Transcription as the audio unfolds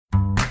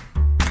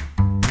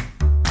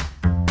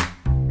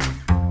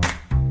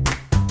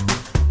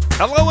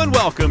Hello and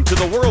welcome to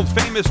the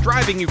world-famous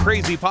Driving You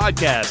Crazy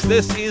podcast.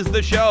 This is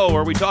the show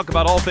where we talk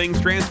about all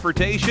things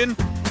transportation,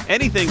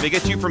 anything that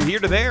gets you from here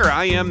to there.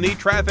 I am the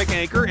traffic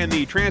anchor and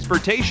the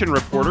transportation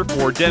reporter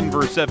for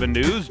Denver 7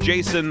 News,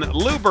 Jason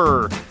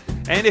Luber.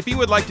 And if you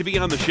would like to be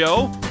on the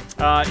show,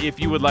 if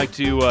you would like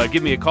to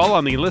give me a call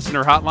on the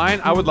listener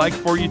hotline, I would like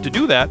for you to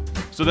do that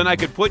so then I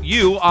could put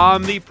you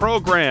on the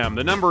program.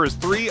 The number is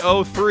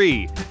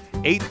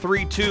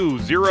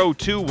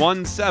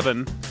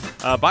 303-832-0217.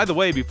 By the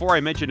way, before I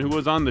mention who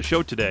was on the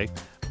show today,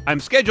 I'm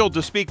scheduled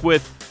to speak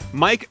with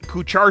Mike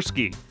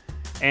Kucharski.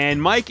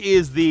 And Mike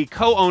is the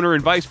co-owner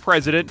and vice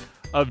president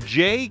of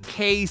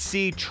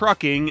JKC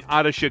Trucking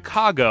out of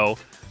Chicago.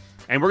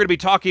 And we're going to be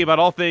talking about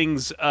all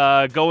things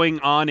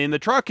going on in the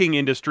trucking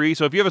industry.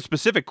 So if you have a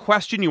specific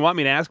question you want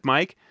me to ask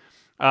Mike,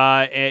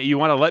 you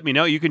want to let me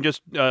know, you can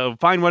just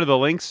find one of the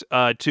links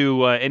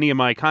to any of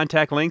my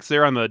contact links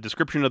there on the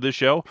description of this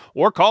show,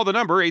 or call the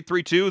number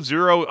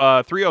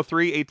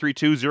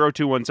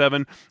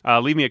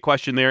 303-832-0217. Leave me a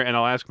question there, and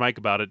I'll ask Mike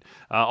about it,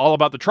 all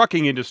about the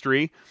trucking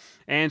industry.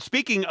 And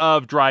speaking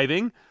of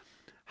driving,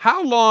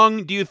 how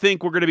long do you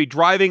think we're going to be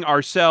driving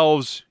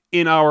ourselves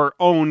in our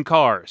own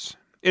cars?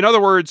 In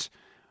other words,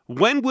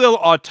 when will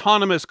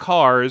autonomous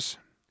cars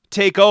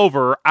take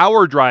over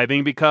our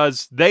driving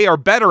because they are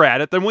better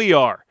at it than we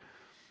are?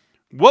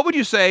 What would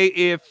you say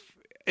if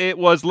it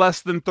was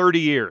less than 30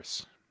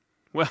 years?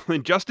 Well,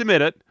 in just a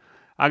minute,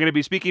 I'm going to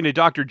be speaking to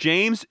Dr.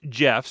 James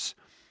Jeffs.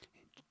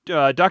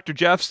 Dr.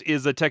 Jeffs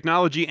is a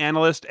technology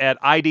analyst at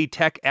ID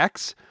Tech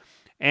X,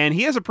 and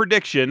he has a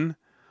prediction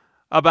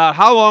about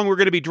how long we're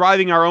going to be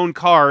driving our own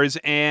cars,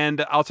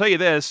 and I'll tell you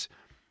this,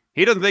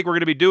 he doesn't think we're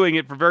going to be doing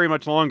it for very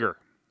much longer.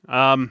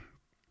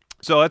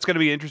 So that's going to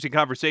be an interesting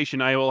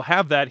conversation. I will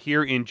have that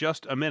here in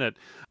just a minute.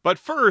 But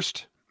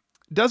first,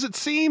 does it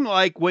seem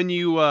like when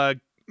you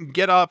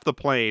get off the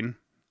plane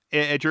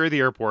at the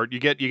airport, you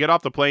get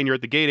off the plane, you're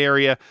at the gate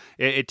area,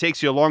 it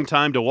takes you a long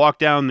time to walk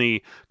down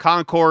the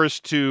concourse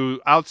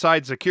to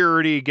outside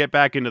security, get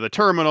back into the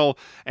terminal,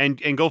 and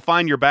go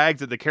find your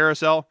bags at the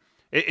carousel?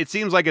 It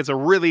seems like it's a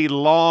really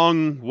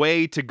long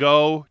way to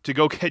go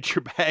get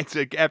your bags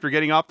after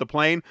getting off the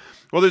plane.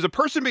 Well, there's a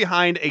person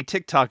behind a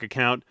TikTok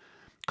account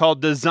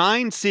called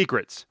Design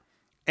Secrets.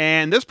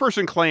 And this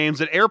person claims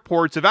that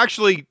airports have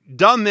actually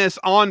done this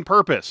on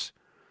purpose.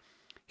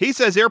 He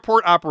says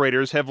airport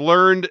operators have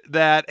learned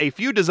that a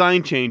few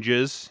design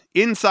changes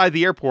inside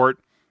the airport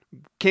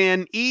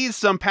can ease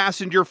some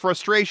passenger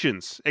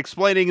frustrations,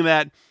 explaining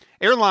that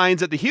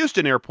airlines at the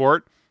Houston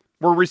airport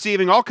were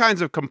receiving all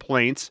kinds of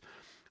complaints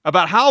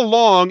about how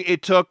long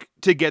it took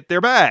to get their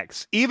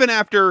bags. Even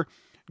after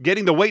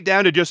getting the wait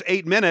down to just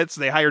 8 minutes,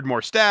 they hired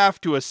more staff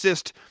to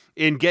assist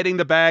in getting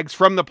the bags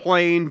from the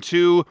plane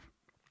to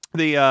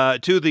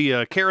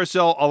the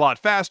carousel a lot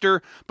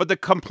faster, but the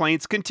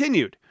complaints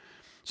continued.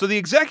 So the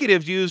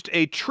executives used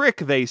a trick,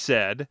 they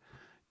said,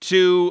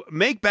 to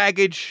make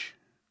baggage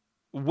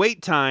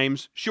wait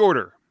times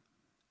shorter.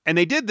 And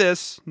they did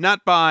this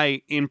not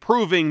by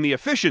improving the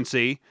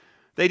efficiency,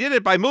 they did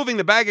it by moving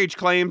the baggage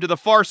claim to the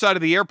far side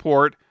of the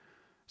airport.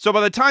 So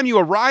by the time you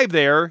arrive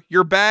there,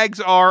 your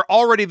bags are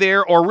already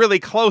there or really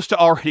close to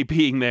already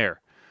being there.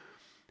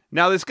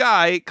 Now, this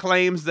guy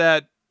claims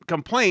that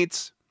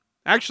complaints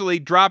actually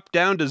dropped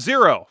down to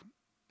zero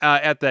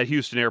at that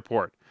Houston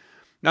airport.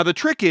 Now, the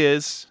trick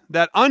is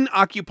that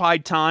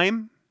unoccupied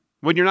time,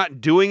 when you're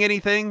not doing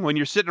anything, when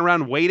you're sitting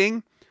around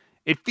waiting,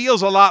 it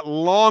feels a lot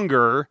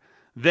longer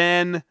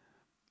than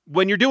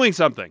when you're doing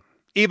something,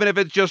 even if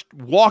it's just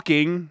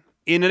walking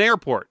in an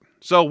airport.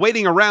 So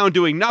waiting around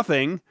doing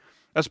nothing,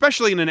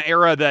 especially in an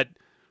era that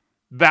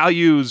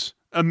values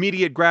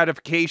immediate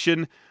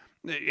gratification,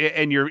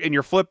 and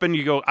you're flipping,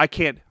 you go, I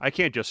can't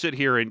just sit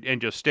here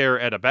and just stare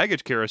at a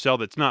baggage carousel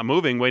that's not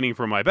moving, waiting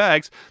for my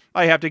bags.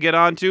 I have to get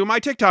onto my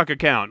TikTok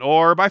account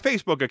or my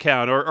Facebook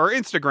account or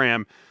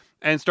Instagram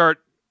and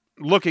start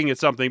looking at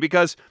something,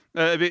 because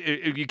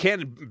you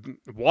can't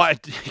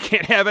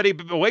have any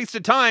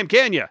wasted time,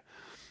 can you?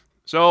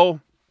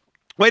 So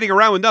waiting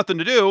around with nothing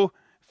to do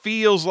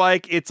feels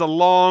like it's a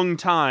long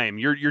time.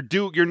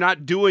 You're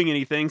not doing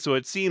anything, so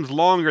it seems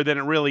longer than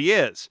it really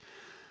is.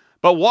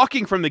 But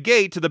walking from the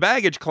gate to the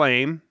baggage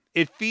claim,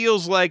 it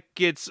feels like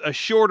it's a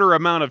shorter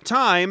amount of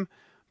time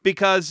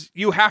because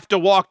you have to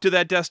walk to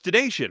that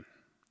destination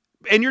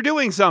and you're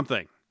doing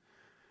something.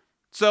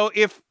 So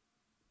if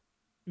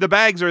the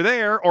bags are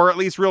there, or at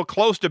least real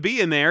close to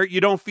being there,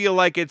 you don't feel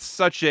like it's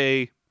such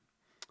a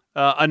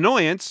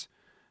annoyance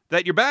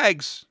that your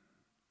bags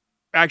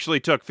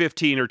actually took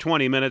 15 or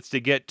 20 minutes to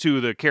get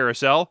to the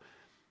carousel.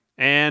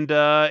 And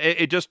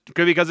it just,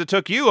 because it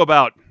took you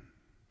about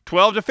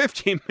 12 to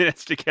 15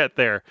 minutes to get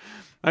there.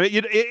 I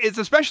mean, it's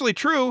especially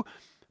true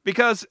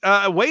because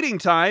waiting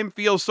time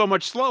feels so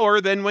much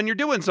slower than when you're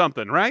doing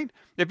something, right?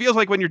 It feels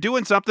like when you're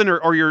doing something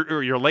or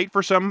you're late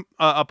for some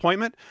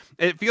appointment,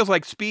 it feels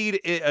like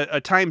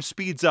time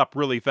speeds up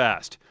really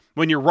fast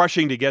when you're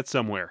rushing to get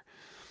somewhere.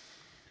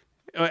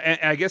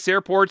 I guess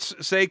airports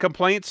say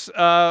complaints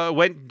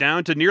went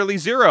down to nearly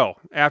zero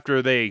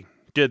after they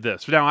did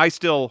this. Now, I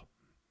still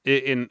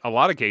in a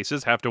lot of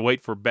cases, have to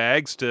wait for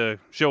bags to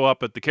show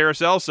up at the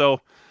carousel.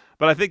 So,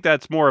 but I think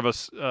that's more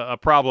of a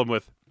problem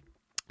with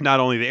not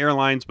only the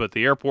airlines, but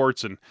the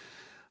airports and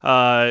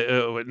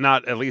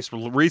not, at least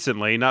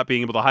recently, not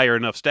being able to hire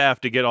enough staff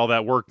to get all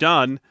that work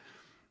done.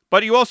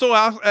 But you also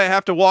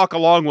have to walk a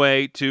long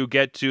way to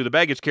get to the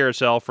baggage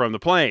carousel from the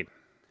plane.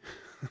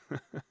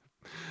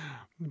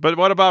 But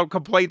what about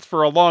complaints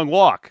for a long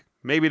walk?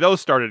 Maybe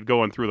those started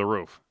going through the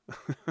roof.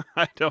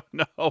 I don't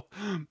know.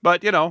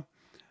 But,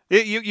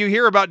 you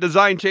hear about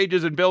design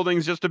changes in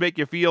buildings just to make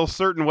you feel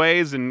certain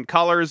ways and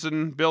colors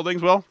in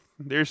buildings. Well,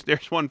 there's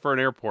one for an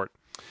airport.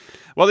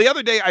 Well, the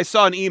other day I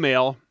saw an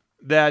email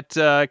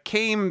that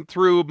came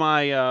through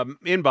my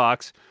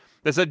inbox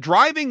that said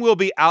driving will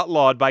be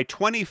outlawed by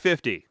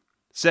 2050,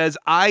 says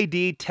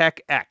ID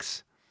Tech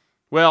X.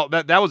 Well,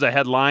 that was a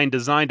headline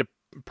designed to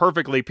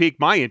perfectly pique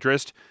my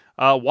interest,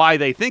 why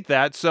they think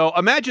that. So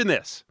imagine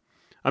this.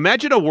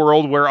 Imagine a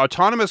world where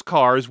autonomous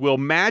cars will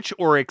match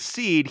or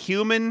exceed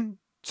human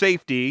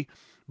safety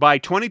by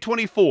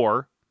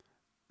 2024.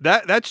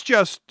 That's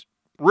just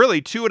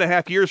really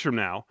 2.5 years from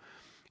now.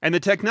 And the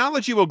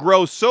technology will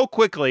grow so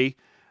quickly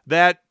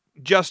that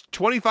just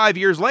 25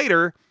 years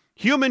later,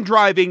 human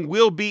driving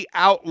will be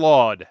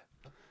outlawed.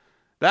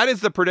 That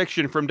is the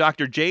prediction from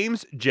Dr.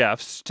 James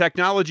Jeffs,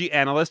 technology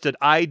analyst at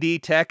ID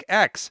Tech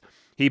X.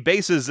 He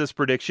bases this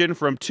prediction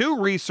from 2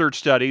 research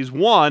studies,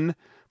 one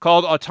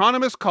called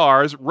Autonomous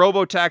Cars,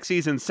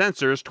 Robotaxis, and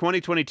Sensors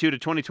 2022 to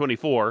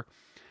 2024,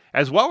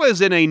 as well as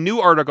in a new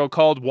article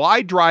called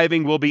Why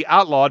Driving Will Be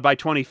Outlawed by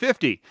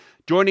 2050.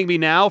 Joining me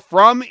now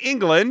from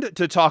England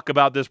to talk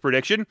about this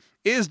prediction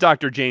is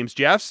Dr. James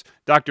Jeffs.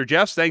 Dr.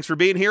 Jeffs, thanks for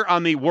being here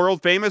on the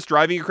world-famous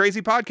Driving You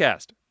Crazy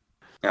podcast.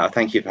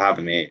 Thank you for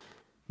having me.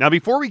 Now,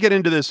 before we get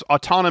into this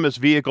autonomous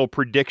vehicle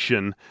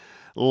prediction,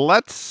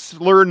 let's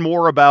learn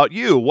more about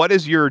you. What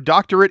is your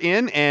doctorate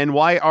in, and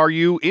why are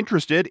you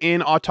interested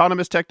in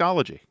autonomous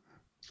technology?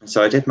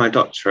 So I did my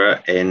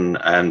doctorate in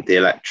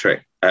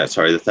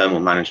the thermal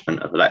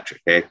management of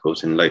electric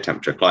vehicles in low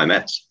temperature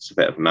climates. It's a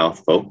bit of a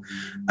mouthful.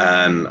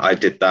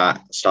 Started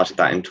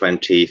that in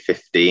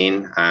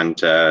 2015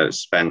 and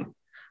spent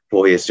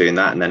 4 years doing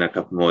that, and then a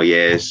couple more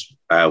years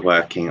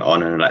working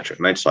on an electric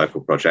motorcycle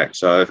project.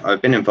 So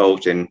I've been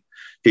involved in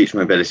future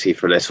mobility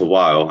for a little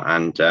while,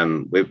 and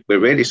we're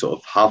really sort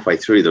of halfway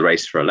through the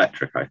race for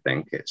electric. I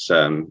think it's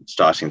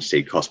starting to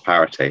see cost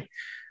parity,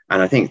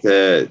 and I think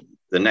the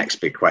next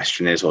big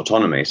question is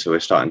autonomy. So we're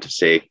starting to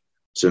see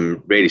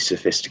some really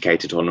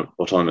sophisticated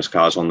autonomous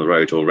cars on the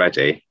road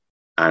already,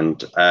 and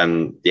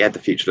the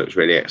future looks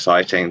really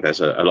exciting. There's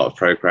a lot of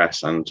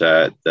progress, and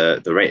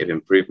the rate of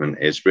improvement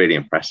is really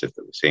impressive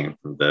that we're seeing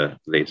from the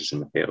leaders in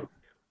the field.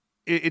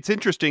 It's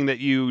interesting that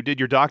you did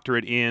your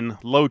doctorate in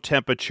low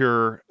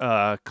temperature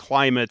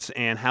climates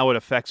and how it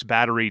affects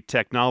battery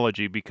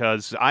technology,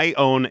 because I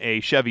own a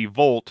Chevy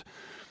Volt.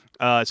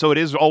 So it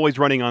is always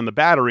running on the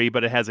battery,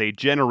 but it has a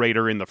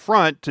generator in the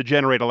front to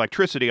generate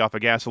electricity off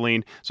of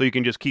gasoline, so you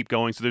can just keep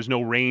going, so there's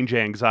no range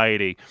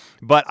anxiety.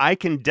 But I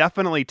can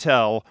definitely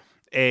tell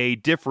a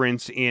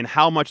difference in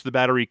how much the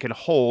battery can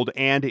hold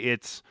and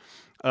its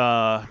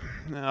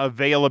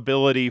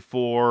availability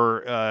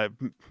for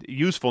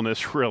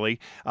usefulness, really,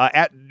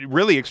 at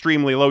really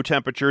extremely low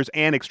temperatures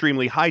and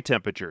extremely high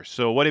temperatures.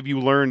 So what have you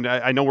learned?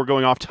 I know we're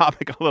going off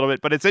topic a little bit,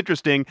 but it's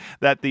interesting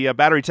that the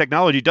battery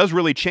technology does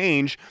really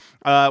change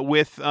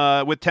with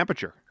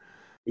temperature.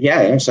 Yeah,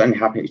 I'm certainly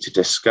happy to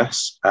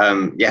discuss.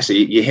 So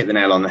you hit the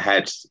nail on the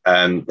head.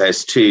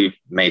 There's 2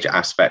 major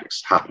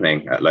aspects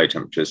happening at low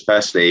temperatures.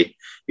 Firstly,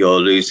 you're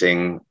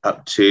losing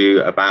up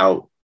to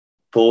about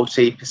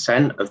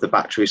 40% of the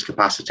battery's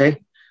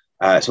capacity.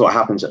 So what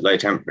happens at low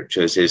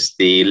temperatures is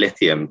the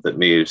lithium that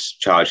moves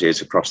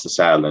charges across the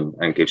cell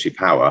and gives you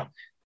power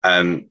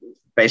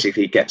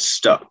basically gets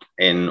stuck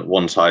in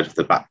one side of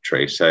the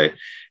battery. So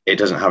it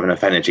doesn't have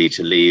enough energy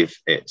to leave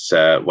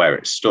where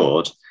it's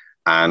stored.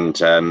 And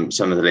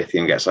some of the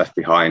lithium gets left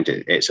behind.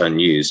 It's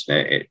unused.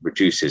 It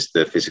reduces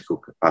the physical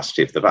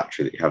capacity of the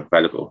battery that you have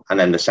available. And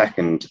then the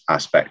second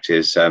aspect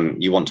is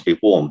you want to be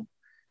warm.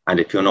 And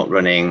if you're not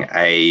running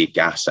a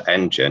gas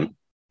engine,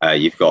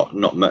 you've got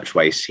not much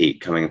waste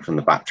heat coming from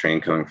the battery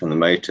and coming from the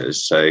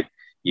motors. So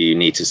you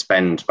need to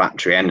spend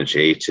battery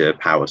energy to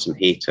power some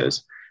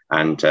heaters.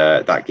 And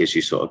that gives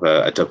you sort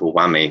of a double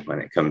whammy when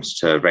it comes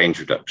to range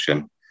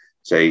reduction.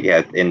 So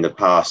yeah, in the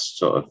past,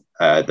 sort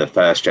of the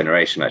first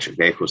generation electric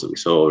vehicles that we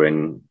saw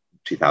in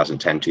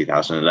 2010,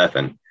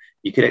 2011,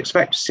 you could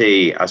expect to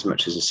see as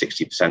much as a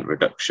 60%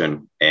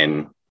 reduction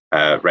in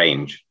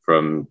range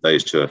from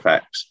those 2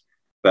 effects.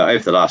 But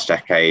over the last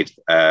decade,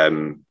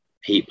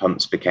 heat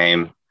pumps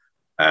became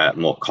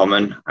more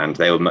common, and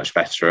they were much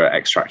better at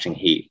extracting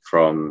heat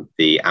from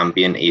the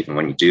ambient, even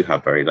when you do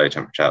have very low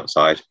temperature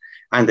outside.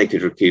 And they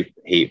could recoup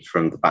heat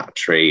from the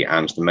battery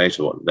and the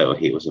motor, what little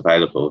heat was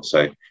available.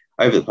 So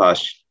over the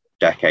past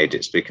decade,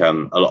 it's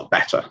become a lot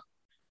better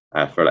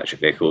for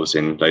electric vehicles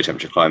in low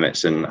temperature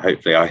climates. And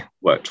hopefully I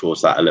worked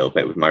towards that a little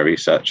bit with my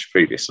research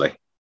previously.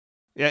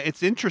 Yeah,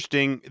 it's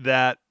interesting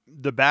that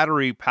the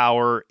battery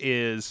power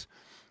is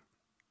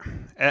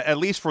at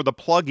least for the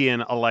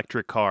plug-in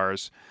electric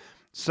cars,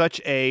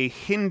 such a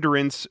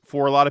hindrance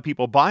for a lot of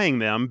people buying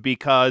them,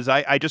 because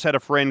I just had a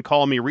friend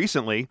call me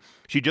recently.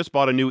 She just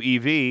bought a new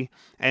EV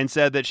and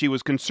said that she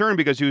was concerned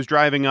because she was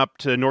driving up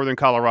to northern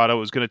Colorado. It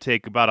was going to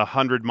take about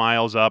 100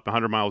 miles up,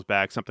 100 miles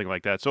back, something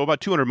like that. So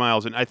about 200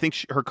 miles. And I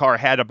think her car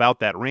had about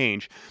that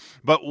range,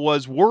 but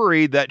was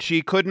worried that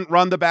she couldn't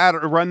run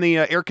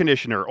the air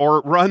conditioner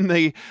or run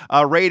the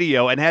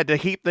radio, and had to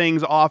keep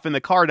things off in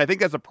the car. And I think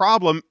that's a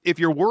problem if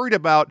you're worried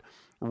about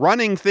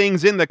running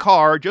things in the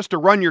car just to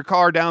run your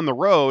car down the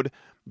road.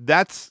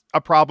 That's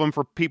a problem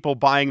for people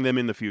buying them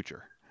in the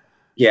future.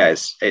 Yeah,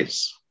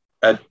 it's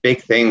a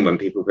big thing when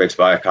people go to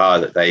buy a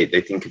car, that they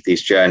think of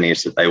these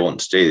journeys that they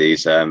want to do.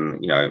 These,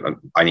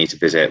 I need to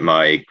visit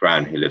my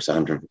gran who lives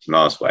 150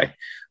 miles away.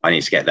 I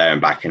need to get there and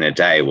back in a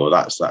day. Well,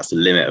 that's the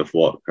limit of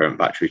what current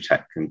battery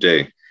tech can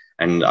do.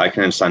 And I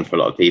can understand for a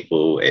lot of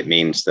people, it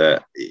means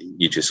that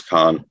you just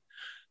can't.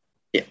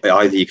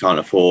 Either you can't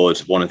afford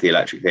one of the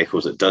electric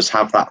vehicles that does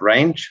have that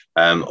range,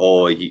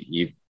 or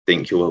you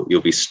think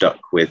you'll be stuck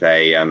with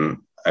a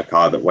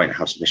car that won't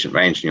have sufficient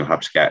range, and you'll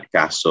have to get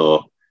gas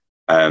or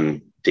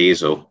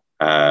diesel,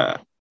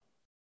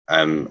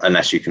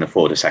 unless you can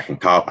afford a second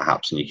car,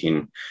 perhaps, and you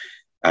can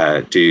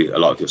do a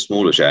lot of your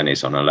smaller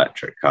journeys on an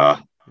electric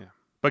car. Yeah.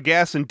 But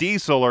gas and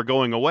diesel are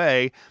going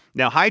away.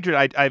 Now,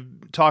 hydrogen, I've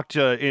talked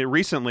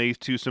recently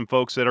to some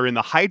folks that are in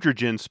the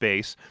hydrogen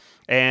space.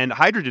 And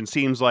hydrogen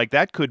seems like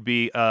that could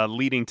be a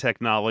leading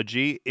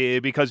technology,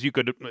 because you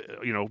could,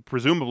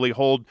 presumably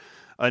hold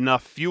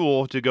enough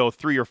fuel to go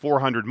 300 or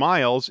 400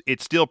 miles.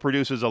 It still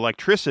produces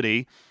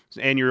electricity,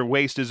 and your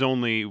waste is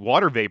only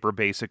water vapor,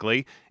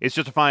 basically. It's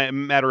just a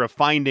matter of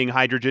finding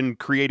hydrogen,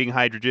 creating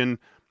hydrogen,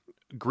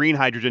 green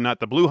hydrogen, not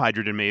the blue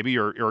hydrogen maybe,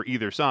 or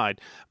either side.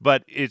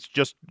 But it's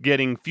just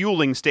getting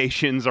fueling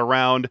stations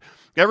around.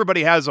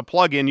 Everybody has a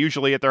plug-in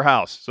usually at their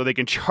house, so they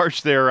can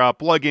charge their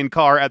plug-in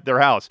car at their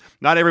house.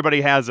 Not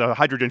everybody has a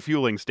hydrogen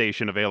fueling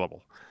station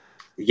available.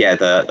 Yeah,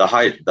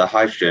 the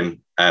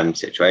hydrogen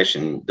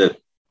situation, the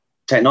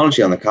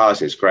technology on the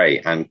cars is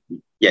great. And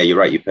yeah, you're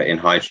right, you put in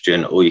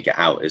hydrogen, all you get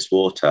out is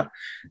water.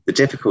 The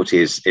difficulty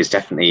is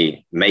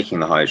definitely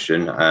making the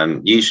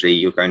hydrogen. Usually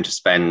you're going to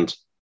spend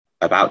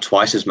about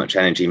twice as much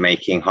energy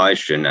making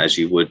hydrogen as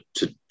you would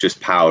to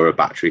just power a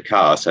battery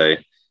car. So,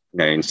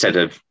 instead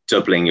of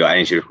doubling your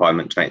energy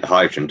requirement to make the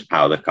hydrogen to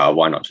power the car,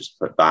 why not just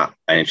put that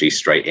energy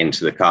straight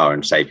into the car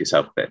and save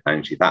yourself a bit of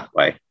energy that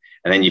way?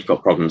 And then you've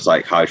got problems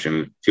like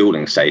hydrogen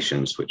fueling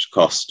stations, which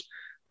cost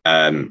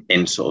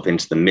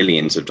into the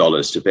millions of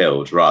dollars to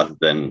build, rather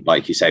than,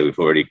 like you say, we've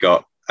already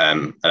got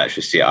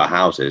electricity at our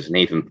houses, and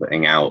even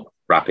putting out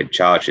rapid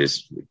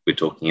charges, we're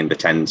talking in the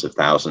tens of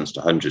thousands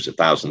to hundreds of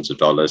thousands of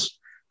dollars,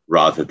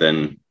 rather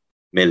than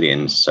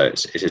millions. So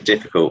it's a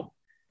difficult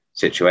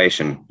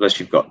situation. Plus,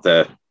 you've got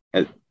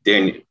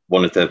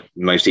one of the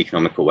most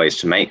economical ways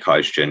to make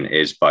hydrogen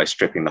is by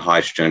stripping the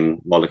hydrogen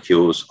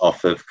molecules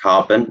off of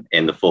carbon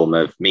in the form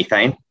of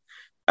methane.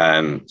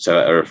 So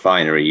at a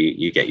refinery,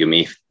 you get your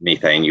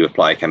methane, you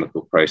apply a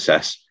chemical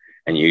process,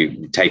 and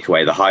you take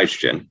away the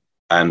hydrogen.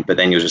 But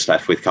then you're just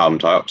left with carbon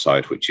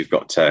dioxide, which you've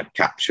got to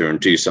capture and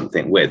do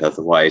something with.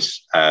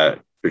 Otherwise,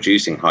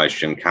 producing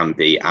hydrogen can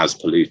be as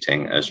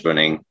polluting as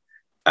running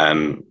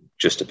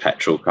just a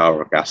petrol car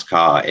or a gas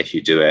car if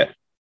you do it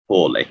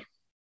poorly.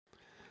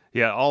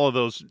 Yeah, all of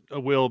those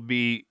will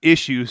be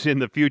issues in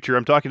the future.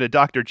 I'm talking to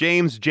Dr.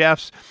 James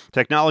Jeffs,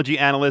 technology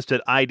analyst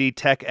at ID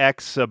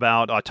TechX,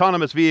 about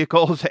autonomous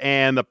vehicles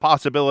and the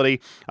possibility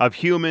of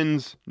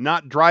humans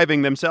not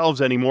driving themselves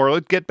anymore.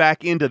 Let's get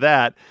back into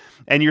that.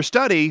 And your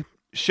study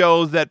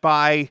shows that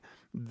by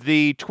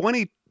the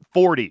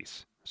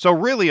 2040s, so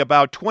really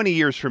about 20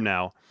 years from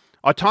now,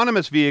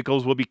 autonomous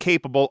vehicles will be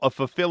capable of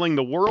fulfilling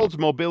the world's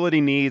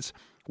mobility needs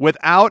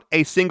without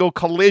a single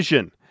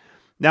collision.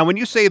 Now, when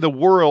you say the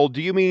world,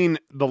 do you mean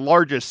the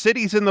largest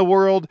cities in the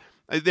world?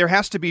 There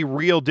has to be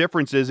real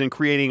differences in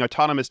creating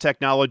autonomous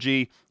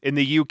technology in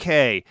the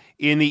UK,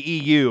 in the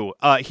EU,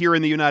 here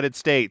in the United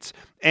States,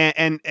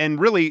 and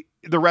really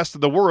the rest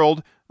of the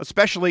world,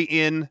 especially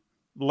in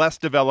less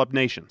developed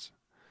nations.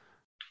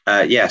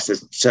 Yes,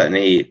 there's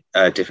certainly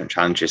different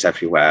challenges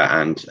everywhere.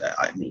 And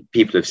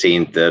people have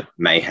seen the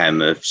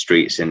mayhem of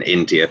streets in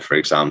India, for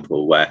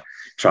example, where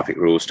traffic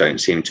rules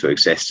don't seem to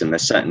exist. And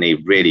there's certainly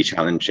really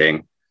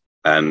challenging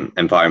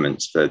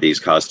environments for these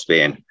cars to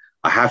be in.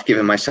 I have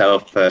given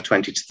myself a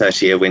 20 to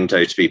 30 year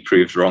window to be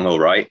proved wrong or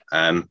right.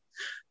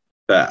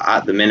 But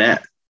at the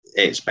minute,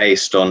 it's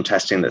based on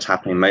testing that's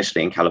happening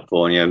mostly in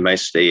California,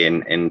 mostly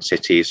in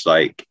cities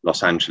like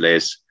Los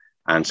Angeles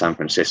and San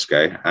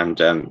Francisco. And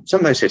some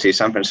of those cities,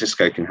 San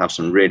Francisco can have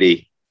some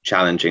really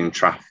challenging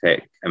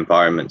traffic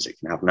environments. It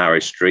can have narrow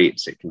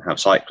streets. It can have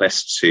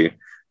cyclists who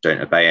don't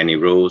obey any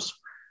rules.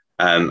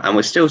 And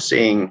we're still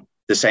seeing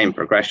the same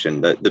progression.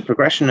 The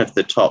progression of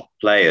the top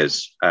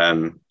players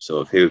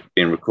who've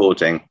been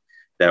recording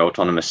their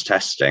autonomous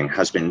testing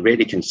has been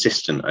really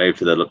consistent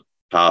over the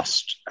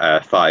past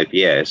 5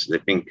 years.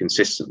 They've been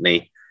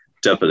consistently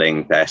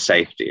doubling their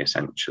safety,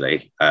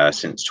 essentially,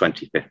 since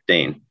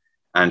 2015.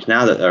 And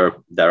now that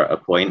they're at a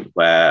point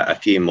where a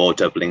few more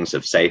doublings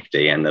of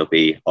safety and they'll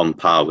be on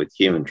par with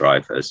human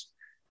drivers.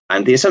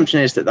 And the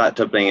assumption is that that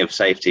doubling of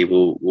safety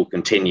will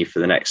continue for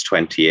the next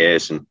 20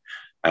 years.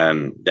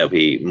 And there'll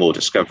be more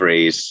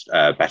discoveries,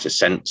 better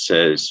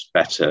sensors,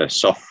 better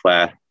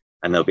software,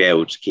 and they'll be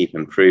able to keep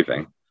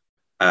improving.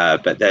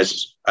 But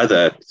there's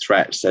other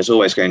threats. There's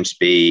always going to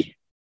be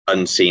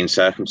unseen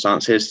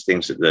circumstances,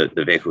 things that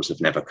the vehicles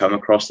have never come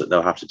across that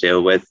they'll have to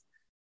deal with.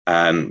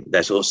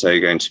 There's also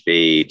going to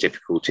be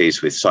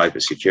difficulties with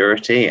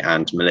cybersecurity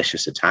and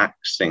malicious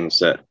attacks, things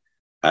that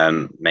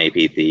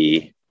maybe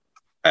the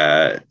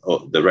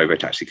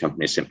robotaxi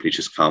companies simply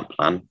just can't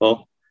plan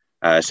for.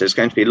 So there's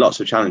going to be lots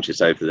of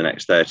challenges over the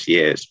next 30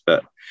 years,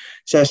 but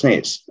certainly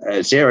it's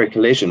zero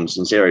collisions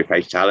and zero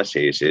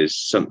fatalities is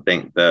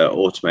something that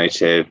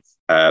automotive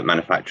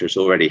manufacturers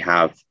already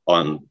have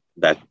on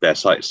their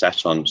sights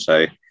set on.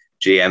 So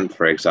GM,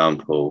 for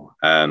example,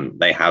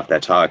 they have their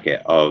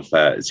target of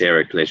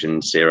zero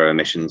collisions, zero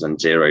emissions, and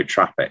zero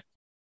traffic.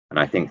 And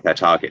I think their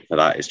target for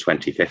that is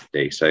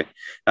 2050. So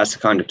that's the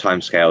kind of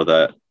timescale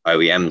that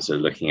OEMs are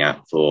looking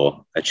at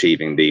for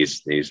achieving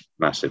these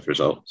massive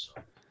results.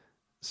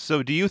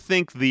 So do you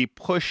think the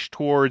push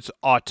towards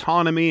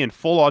autonomy and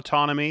full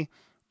autonomy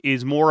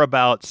is more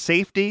about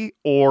safety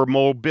or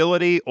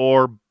mobility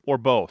or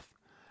both?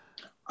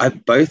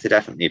 Both are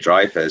definitely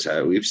drivers.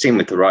 We've seen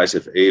with the rise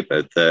of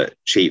Uber that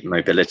cheap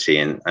mobility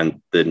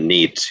and the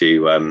need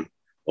to,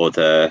 or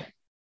the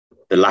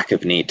lack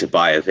of need to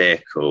buy a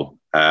vehicle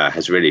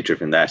has really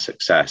driven their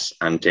success.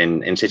 And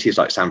in cities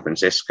like San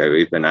Francisco,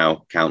 Uber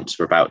now counts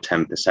for about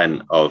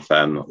 10% of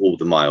all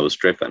the miles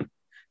driven.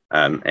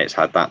 It's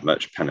had that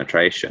much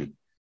penetration.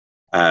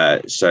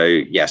 So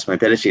yes,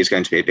 mobility is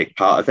going to be a big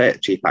part of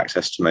it. Cheap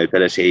access to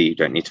mobility. You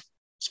don't need to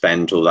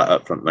spend all that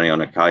upfront money on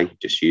a car. You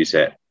just use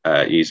it.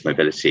 Use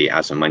mobility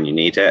as and when you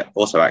need it.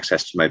 Also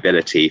access to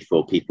mobility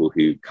for people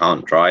who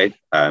can't drive,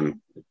 the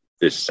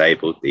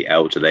disabled, the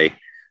elderly,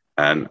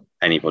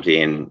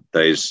 anybody in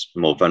those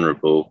more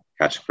vulnerable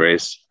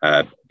categories,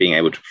 being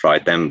able to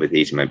provide them with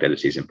easy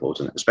mobility is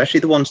important, especially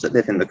the ones that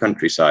live in the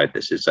countryside.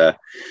 This is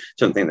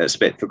something that's a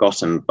bit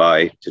forgotten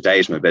by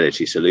today's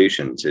mobility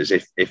solutions, is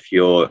if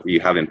you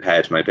have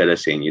impaired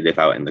mobility and you live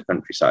out in the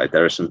countryside,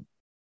 there are some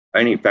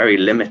only very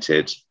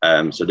limited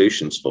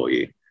solutions for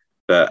you.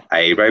 But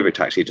a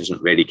robotaxi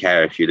doesn't really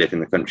care if you live in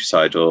the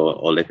countryside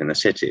or live in the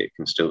city. It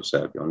can still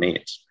serve your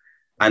needs.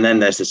 And then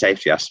there's the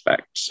safety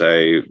aspect.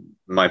 So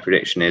my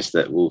prediction is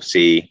that we'll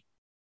see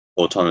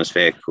autonomous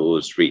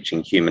vehicles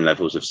reaching human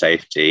levels of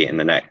safety in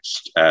the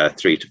next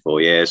 3 to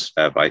 4 years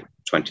by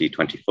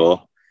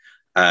 2024.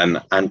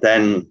 And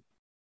then,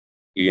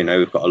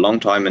 we've got a long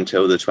time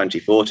until the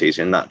 2040s.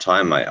 In that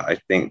time, I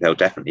think they'll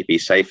definitely be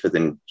safer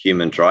than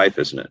human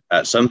drivers. And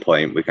at some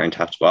point, we're going to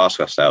have to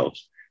ask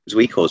ourselves, because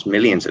we cause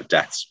millions of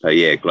deaths per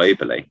year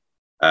globally.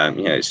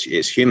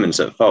 It's humans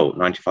at fault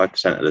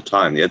 95% of the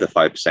time. The other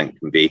 5%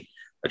 can be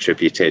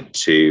attributed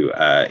to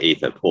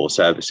either poor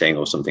servicing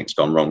or something's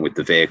gone wrong with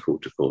the vehicle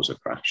to cause a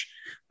crash.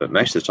 But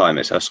most of the time,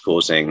 it's us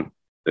causing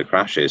the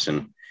crashes.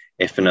 And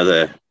if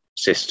another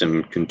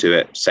system can do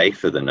it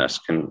safer than us,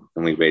 can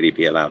we really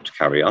be allowed to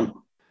carry on?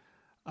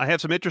 I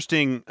have some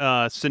interesting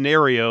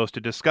scenarios to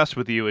discuss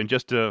with you in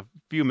just a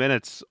few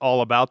minutes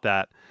all about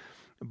that.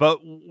 But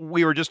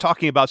we were just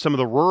talking about some of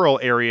the rural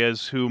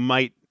areas who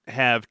might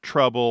have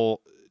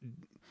trouble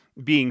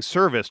being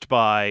serviced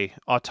by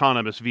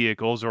autonomous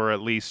vehicles, or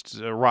at least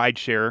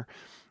rideshare.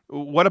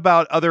 What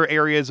about other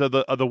areas of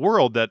the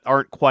world that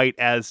aren't quite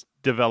as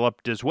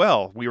developed as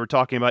well? We were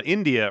talking about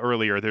India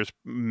earlier. There's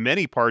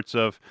many parts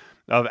of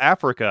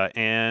Africa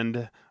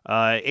and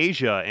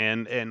Asia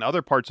and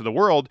other parts of the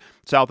world,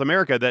 South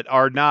America, that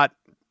are not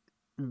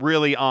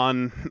really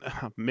on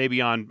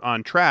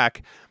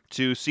track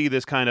to see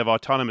this kind of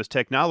autonomous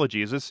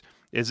technology. Is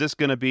this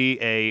going to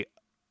be a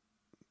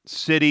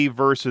city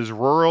versus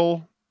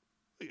rural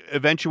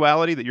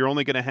eventuality, that you're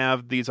only going to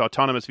have these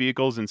autonomous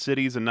vehicles in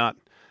cities and not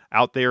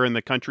out there in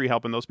the country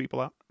helping those people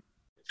out?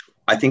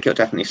 I think it'll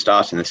definitely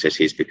start in the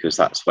cities because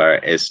that's where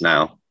it is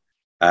now.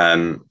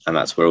 And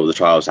that's where all the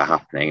trials are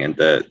happening. And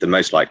the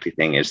most likely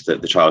thing is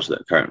that the trials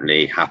that are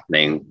currently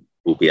happening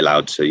will be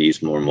allowed to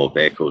use more and more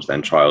vehicles.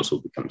 Then trials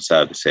will become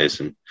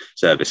services, and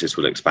services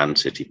will expand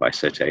city by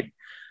city.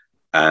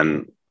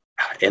 In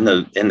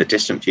the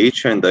distant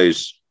future, in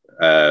those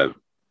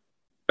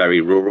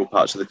very rural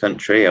parts of the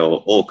country,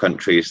 or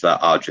countries that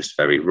are just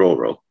very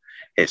rural,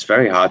 it's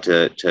very hard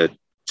to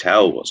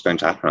tell what's going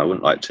to happen. I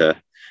wouldn't like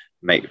to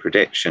make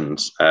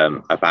predictions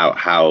about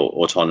how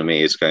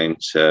autonomy is going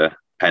to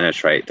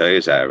penetrate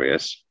those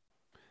areas.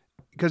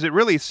 Because it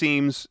really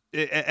seems,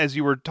 as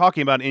you were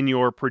talking about in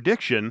your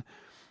prediction,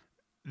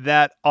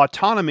 that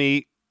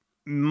autonomy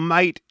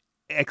might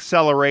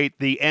accelerate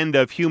the end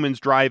of humans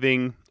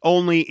driving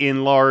only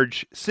in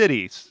large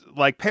cities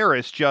like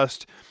Paris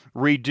just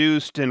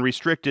reduced and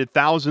restricted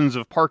thousands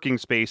of parking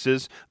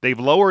spaces. They've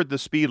lowered the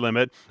speed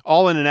limit,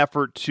 all in an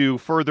effort to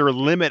further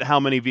limit how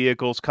many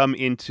vehicles come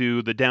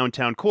into the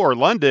downtown core.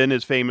 London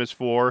is famous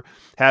for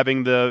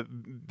having the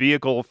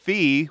vehicle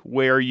fee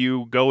where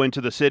you go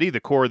into the city,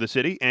 the core of the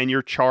city, and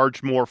you're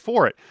charged more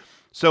for it.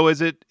 So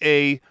is it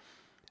a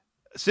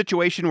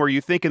situation where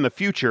you think in the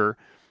future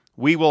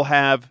we will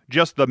have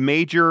just the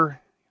major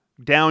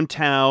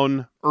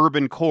downtown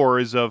urban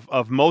cores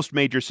of most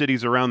major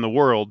cities around the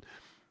world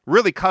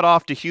really cut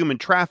off to human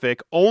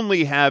traffic,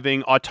 only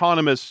having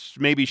autonomous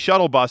maybe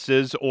shuttle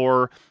buses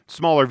or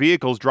smaller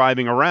vehicles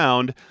driving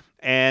around,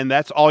 and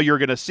that's all you're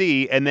going to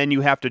see, and then you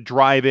have to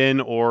drive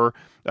in or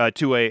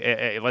to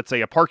a let's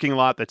say a parking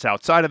lot that's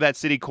outside of that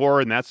city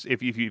core, and that's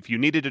if you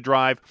needed to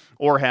drive,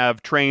 or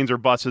have trains or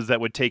buses that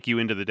would take you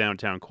into the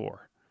downtown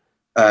core?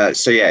 I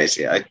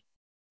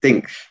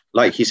think,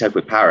 like you said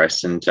with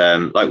Paris, and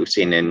like we've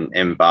seen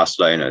in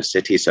Barcelona,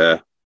 cities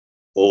are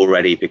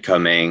already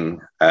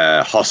becoming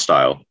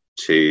hostile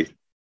to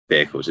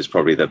vehicles, is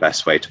probably the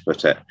best way to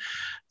put it.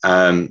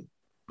 And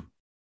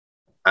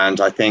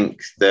I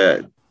think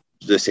that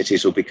the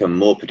cities will become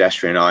more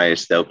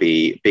pedestrianized. There'll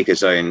be bigger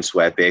zones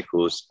where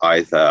vehicles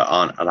either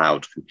aren't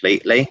allowed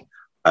completely,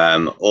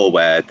 or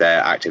where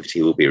their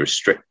activity will be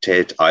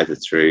restricted, either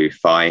through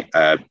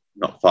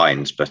not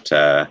fines, but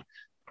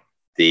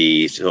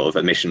the sort of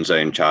emission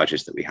zone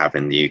charges that we have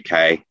in the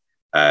UK,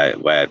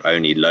 where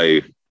only low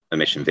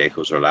emission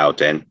vehicles are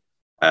allowed in.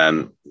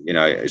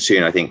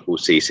 Soon I think we'll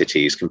see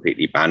cities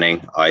completely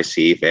banning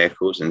ICE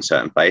vehicles in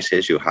certain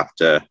places. You'll have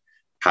to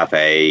have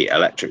a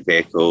electric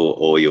vehicle,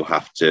 or you'll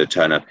have to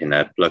turn up in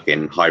a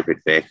plug-in hybrid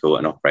vehicle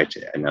and operate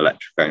it in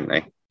electric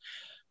only.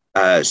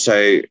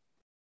 So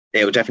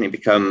it will definitely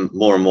become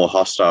more and more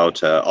hostile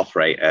to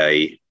operate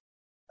a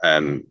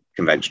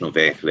conventional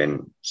vehicle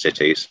in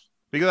cities.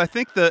 Because I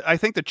think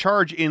the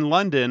charge in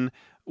London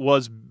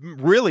was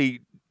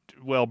really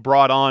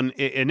brought on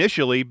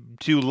initially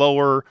to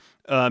lower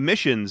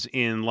emissions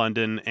in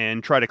London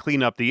and try to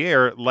clean up the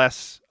air,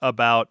 less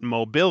about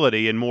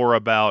mobility and more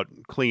about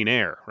clean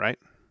air, right?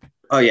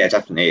 Oh yeah,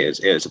 definitely.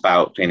 It was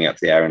about cleaning up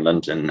the air in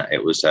London.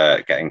 It was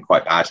getting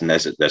quite bad, and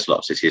there's a lot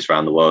of cities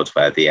around the world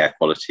where the air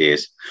quality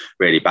is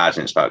really bad,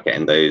 and it's about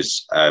getting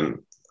those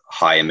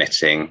high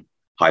emitting,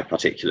 high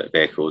particulate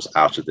vehicles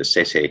out of the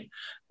city.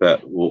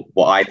 But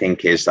what I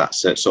think is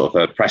that's a sort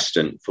of a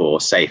precedent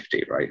for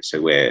safety, right? So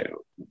we're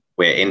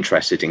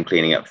interested in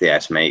cleaning up the air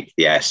to make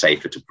the air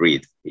safer to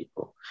breathe for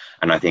people.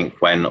 And I think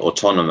when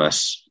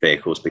autonomous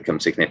vehicles become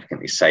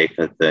significantly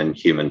safer than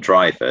human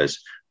drivers,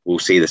 we'll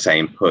see the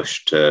same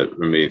push to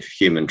remove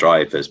human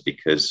drivers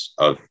because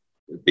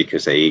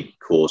they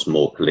cause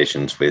more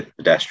collisions with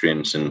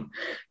pedestrians, and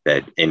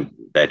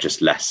they're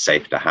just less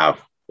safe to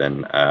have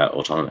than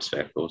autonomous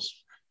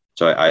vehicles.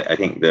 So I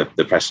think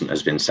the precedent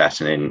has been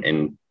set, and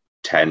in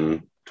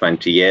 10,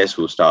 20 years,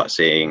 we'll start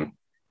seeing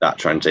that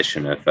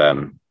transition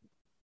of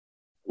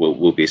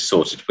we'll be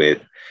sorted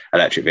with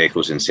electric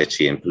vehicles in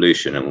city and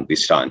pollution, and we'll be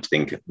starting to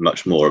think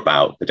much more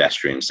about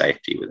pedestrian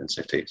safety within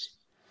cities.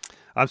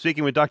 I'm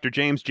speaking with Dr.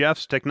 James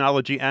Jeffs,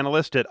 technology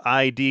analyst at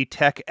ID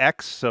Tech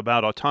X,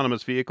 about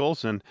autonomous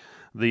vehicles and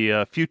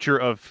the future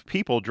of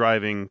people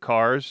driving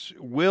cars.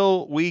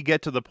 Will we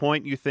get to the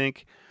point, you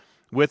think,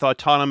 with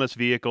autonomous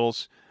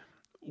vehicles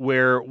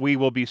where we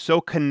will be so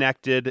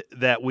connected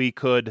that we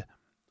could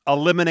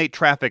eliminate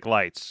traffic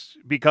lights?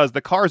 Because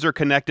the cars are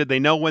connected, they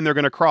know when they're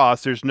going to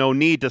cross. There's no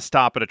need to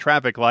stop at a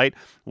traffic light.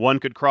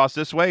 One could cross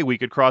this way, we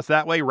could cross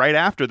that way right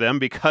after them,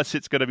 because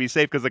it's going to be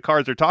safe because the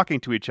cars are talking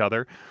to each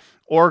other.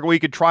 Or we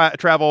could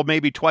travel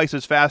maybe twice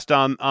as fast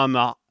on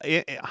the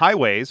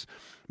highways,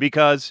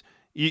 because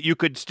you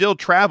could still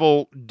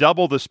travel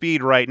double the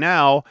speed right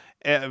now,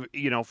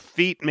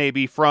 feet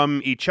maybe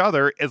from each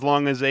other, as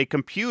long as a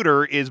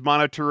computer is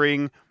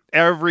monitoring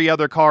every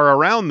other car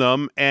around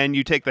them, and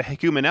you take the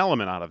human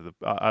element out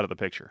of the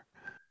picture.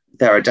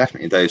 There are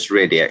definitely those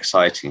really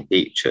exciting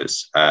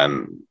features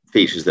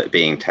that are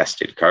being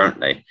tested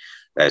currently.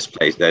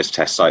 There's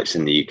test sites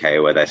in the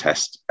UK where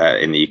they're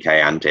in the UK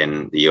and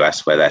in the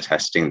US where they're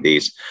testing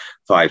these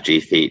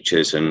 5G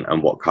features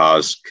and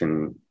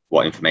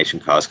what information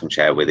cars can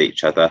share with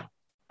each other.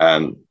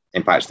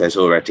 In fact, there's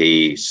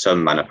already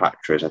some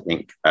manufacturers, I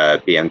think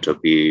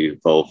BMW,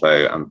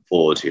 Volvo, and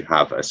Ford, who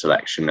have a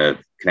selection of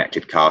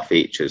connected car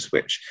features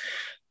which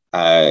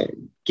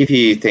give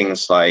you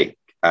things like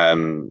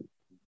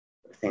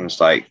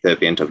the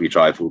BMW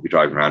driver will be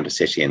driving around a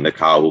city, and the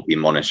car will be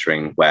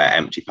monitoring where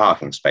empty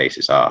parking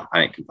spaces are,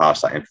 and it can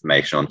pass that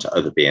information on to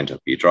other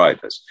BMW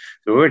drivers.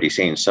 So we're already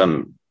seeing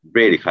some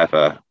really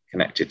clever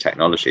connected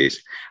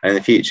technologies. And in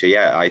the future,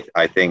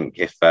 I think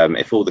if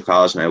all the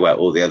cars know where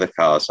all the other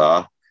cars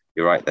are,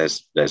 you're right,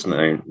 there's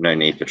no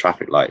need for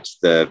traffic lights.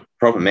 The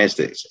problem is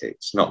that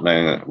it's not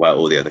knowing where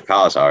all the other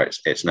cars are,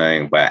 it's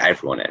knowing where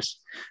everyone is.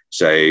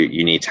 So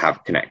you need to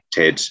have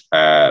connected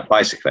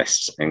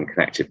bicyclists and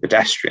connected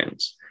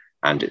pedestrians.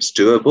 And it's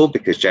doable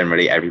because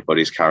generally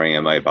everybody's carrying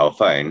a mobile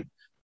phone,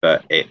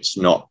 but it's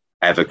not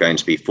ever going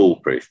to be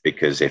foolproof,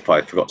 because if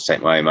I forgot to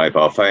take my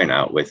mobile phone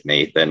out with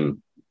me,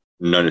 then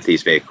none of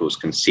these vehicles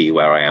can see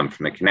where I am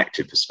from a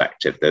connected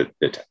perspective.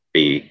 They'd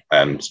be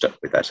stuck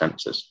with their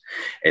sensors.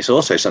 It's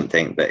also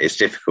something that is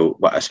difficult,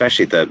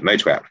 especially the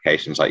motorway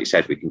applications. Like you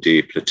said, we can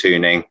do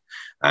platooning,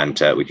 and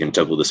we can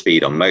double the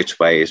speed on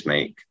motorways,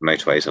 make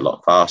motorways a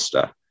lot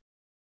faster.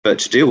 But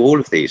to do all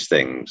of these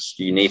things,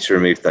 you need to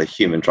remove the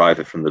human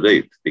driver from the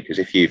loop, because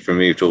if you've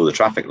removed all the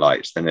traffic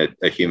lights, then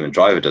a human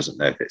driver doesn't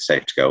know if it's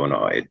safe to go or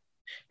not. It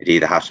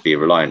either has to be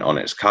reliant on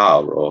its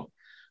car, or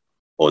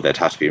they'd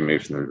have to be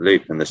removed from the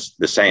loop. And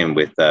the same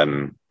with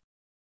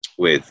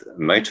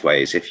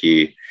motorways.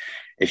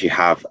 If you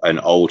have an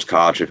old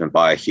car driven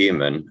by a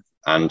human,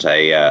 and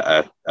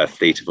a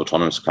fleet of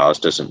autonomous cars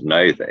doesn't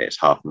know that it's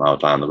half a mile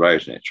down the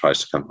road and it tries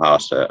to come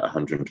past at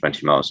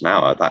 120 miles an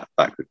hour, that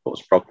could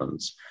cause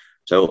problems.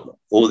 So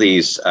all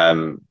these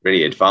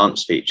really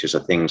advanced features are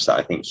things that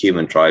I think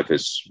human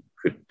drivers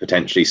could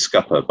potentially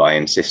scupper by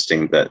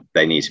insisting that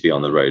they need to be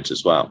on the roads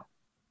as well.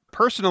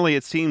 Personally,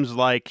 it seems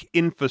like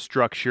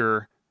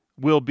infrastructure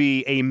will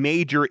be a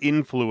major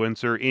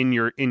influencer in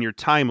your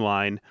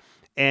timeline,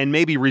 and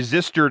maybe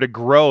resistor to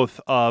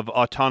growth of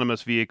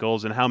autonomous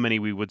vehicles and how many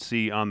we would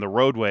see on the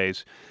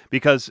roadways,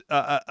 because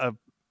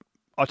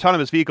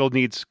autonomous vehicle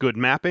needs good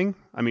mapping.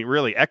 I mean,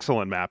 really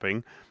excellent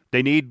mapping.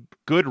 They need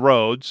good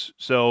roads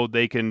so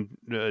they can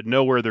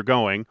know where they're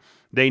going.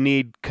 They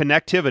need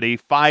connectivity,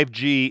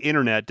 5G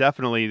internet.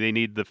 Definitely, they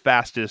need the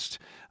fastest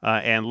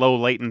and low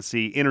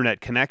latency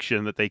internet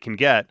connection that they can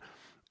get.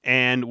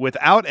 And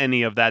without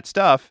any of that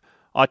stuff,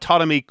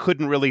 autonomy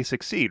couldn't really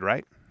succeed,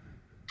 right?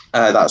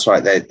 That's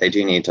right. They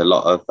do need a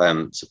lot of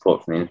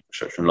support from the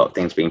infrastructure, and a lot of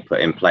things being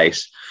put in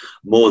place,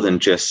 more than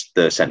just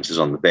the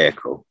sensors on the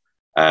vehicle.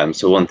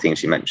 So one of the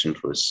things you mentioned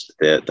was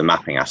the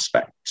mapping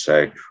aspect.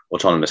 So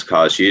autonomous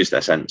cars use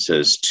their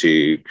sensors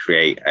to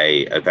create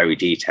a very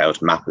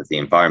detailed map of the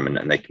environment,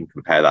 and they can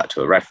compare that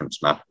to a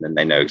reference map, and then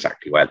they know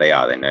exactly where they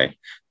are. They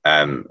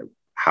know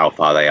how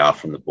far they are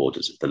from the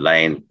borders of the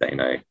lane. They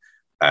know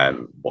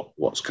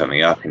what's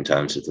coming up in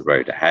terms of the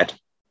road ahead.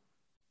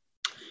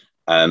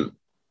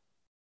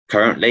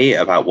 Currently,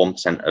 about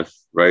 1% of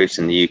roads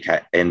in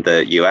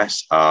the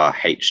US are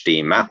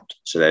HD mapped,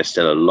 so there's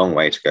still a long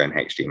way to go in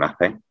HD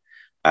mapping.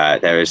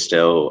 There is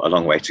still a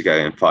long way to go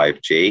in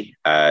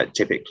 5G.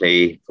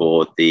 Typically,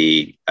 for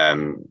the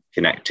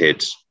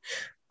connected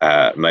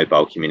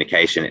mobile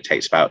communication, it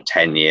takes about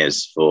 10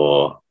 years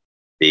for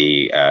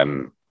the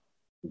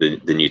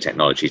new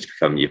technology to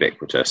become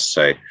ubiquitous.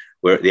 So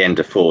we're at the end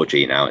of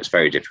 4G now. It's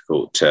very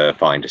difficult to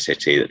find a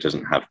city that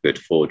doesn't have good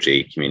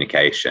 4G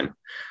communication.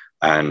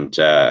 And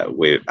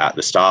we're at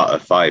the start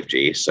of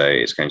 5G, so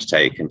it's going to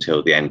take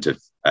until the end of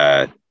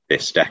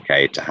this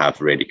decade to have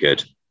really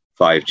good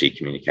 5G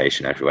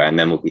communication everywhere. And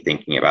then we'll be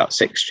thinking about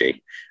 6G,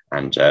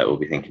 and we'll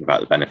be thinking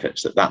about the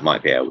benefits that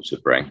might be able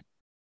to bring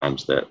and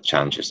the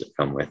challenges that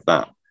come with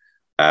that.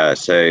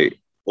 So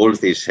all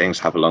of these things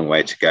have a long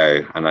way to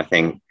go. And I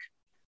think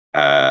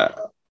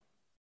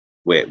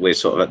we're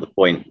sort of at the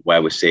point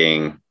where we're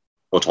seeing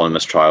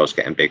autonomous trials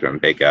getting bigger and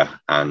bigger,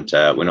 and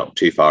we're not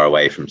too far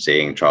away from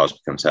seeing trials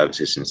become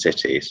services in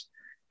cities.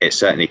 It's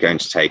certainly going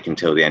to take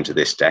until the end of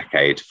this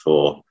decade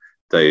for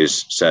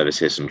those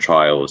services and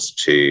trials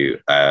to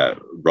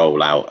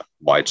roll out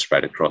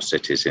widespread across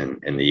cities in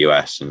the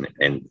US and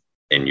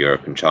in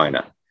Europe and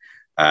China.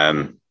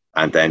 And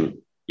then,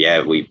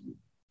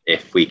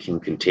 if we can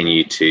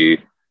continue to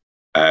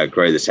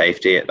grow the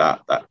safety at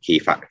that key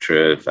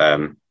factor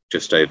of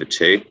just over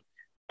 2,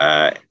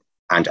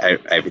 and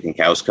everything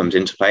else comes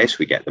into place.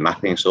 We get the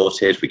mapping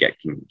sorted, we get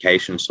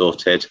communication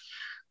sorted.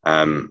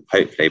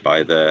 Hopefully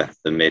by the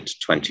mid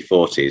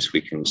 2040s,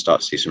 we can start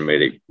to see some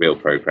really real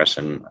progress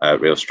and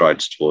real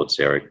strides towards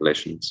zero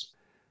collisions.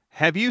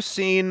 Have you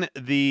seen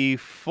the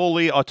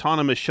fully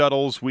autonomous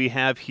shuttles we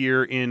have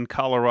here in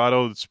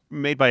Colorado? It's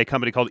made by a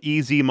company called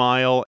Easy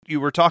Mile. You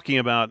were talking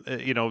about,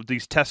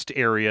 these test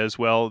areas.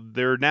 Well,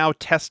 they're now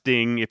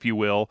testing, if you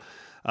will,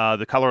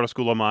 the Colorado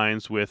School of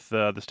Mines with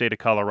the state of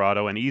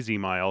Colorado and Easy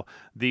Mile,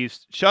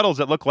 these shuttles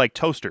that look like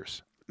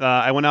toasters.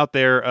 I went out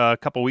there a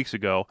couple weeks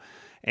ago,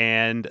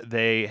 and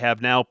they have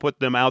now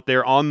put them out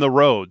there on the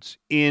roads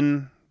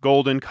in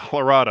Golden,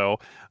 Colorado,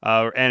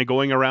 and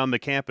going around the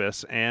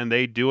campus, and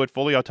they do it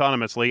fully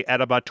autonomously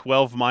at about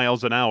 12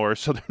 miles an hour,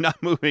 so they're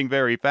not moving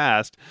very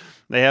fast.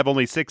 They have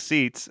only 6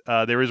 seats.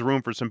 There is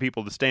room for some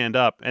people to stand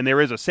up, and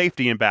there is a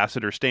safety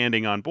ambassador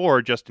standing on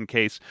board just in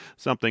case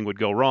something would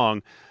go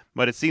wrong.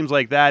 But it seems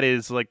like that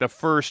is like the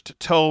first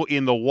toe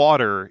in the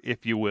water,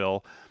 if you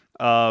will,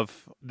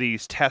 of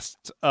these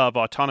tests of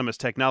autonomous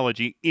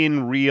technology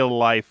in real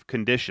life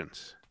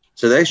conditions.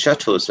 So those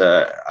shuttles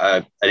are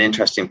an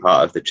interesting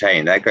part of the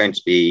chain. They're going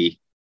to be,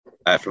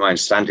 from my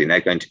understanding,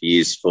 they're going to be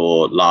used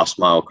for last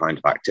mile kind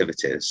of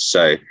activities.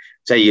 So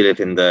say you live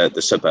in the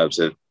suburbs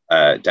of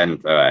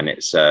Denver, and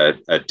it's a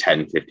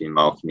 10, 15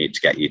 mile commute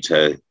to get you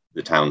to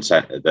the town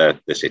center,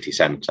 the city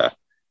center.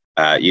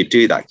 You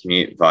do that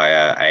commute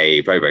via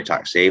a robo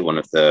taxi, one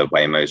of the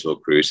Waymos or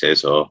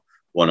Cruises or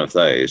one of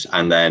those.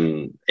 And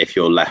then if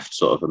you're left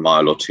sort of a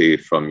mile or two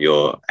from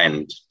your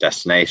end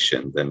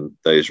destination, then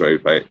those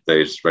rowboat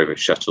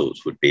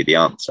shuttles would be the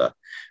answer.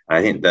 And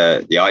I think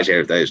the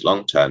idea of those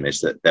long term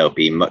is that they'll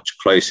be much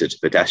closer to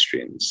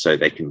pedestrians, so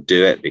they can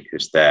do it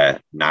because they're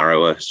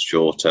narrower,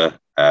 shorter,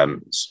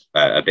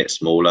 a bit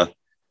smaller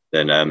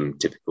than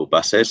typical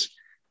buses.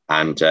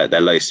 And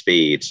their low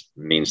speed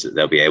means that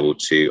they'll be able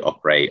to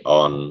operate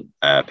on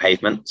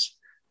pavements.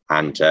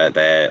 And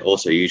they're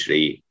also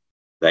usually,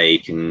 they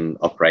can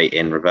operate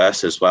in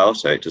reverse as well.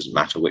 So it doesn't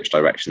matter which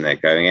direction they're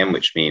going in,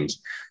 which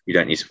means you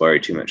don't need to worry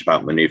too much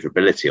about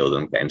maneuverability or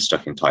them getting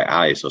stuck in tight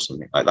alleys or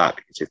something like that,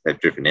 because if they've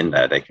driven in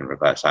there, they can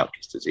reverse out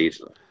just as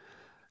easily.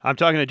 I'm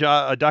talking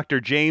to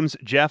Dr. James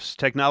Jeffs,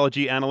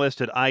 technology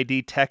analyst at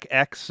ID Tech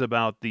X,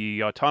 about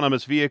the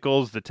autonomous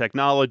vehicles, the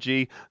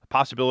technology, the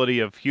possibility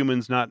of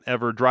humans not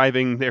ever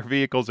driving their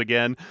vehicles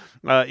again.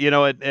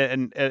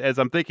 And as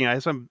I'm thinking,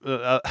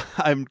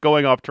 I'm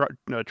going off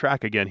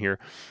track again here,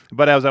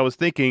 but as I was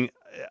thinking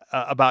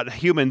about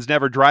humans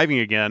never driving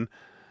again,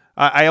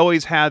 I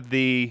always had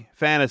the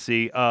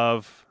fantasy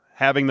of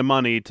having the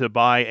money to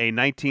buy a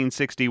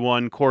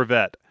 1961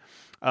 Corvette.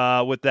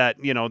 With that,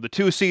 the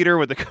two-seater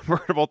with the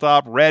convertible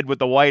top, red with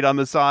the white on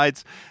the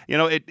sides.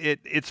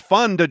 It's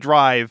fun to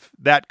drive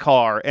that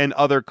car and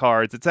other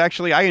cars. It's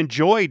actually, I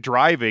enjoy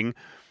driving.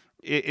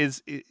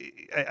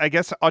 I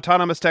guess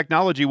autonomous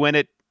technology, when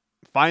it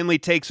finally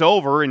takes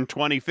over in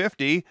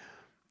 2050,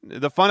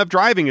 the fun of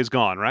driving is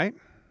gone, right?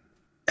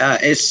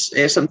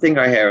 It's something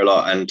I hear a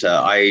lot, and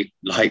I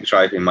like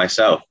driving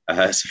myself.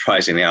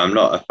 Surprisingly, I'm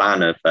not a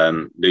fan of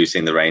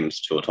losing the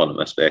reins to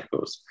autonomous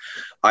vehicles.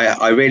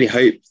 I really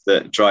hope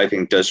that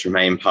driving does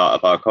remain part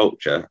of our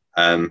culture.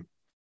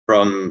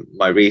 From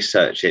my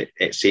research,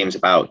 it seems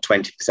about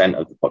 20%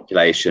 of the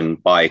population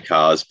buy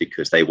cars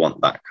because they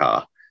want that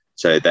car.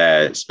 So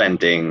they're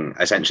spending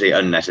essentially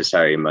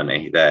unnecessary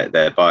money.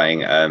 They're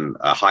buying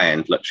a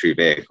high-end luxury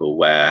vehicle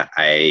where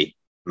a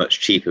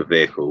much cheaper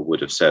vehicle would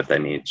have served their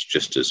needs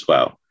just as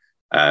well.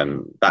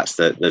 That's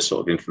the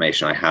sort of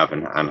information I have,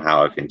 and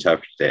how I've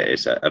interpreted it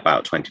is that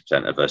about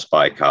 20% of us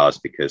buy cars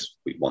because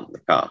we want the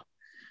car.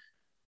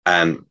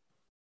 I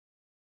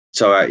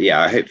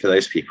hope for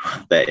those people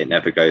that it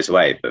never goes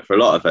away. But for a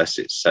lot of us,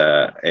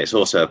 it's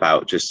also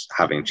about just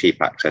having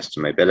cheap access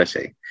to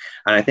mobility.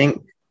 And I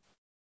think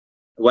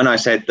when I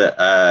said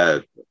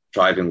that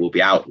driving will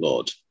be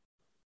outlawed,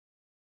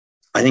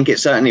 I think it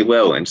certainly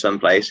will in some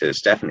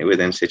places. Definitely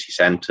within city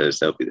centres,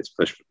 there'll be this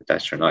push for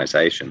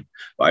pedestrianisation.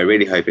 But I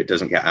really hope it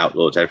doesn't get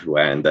outlawed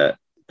everywhere, and that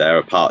there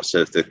are parts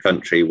of the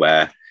country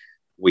where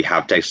we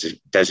have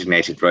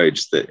designated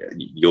roads that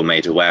you're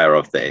made aware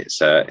of, that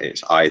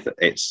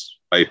it's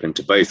open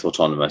to both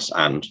autonomous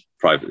and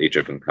privately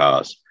driven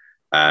cars.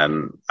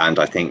 And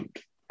I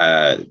think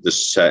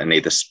certainly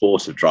the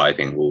sport of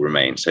driving will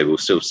remain. So we'll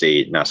still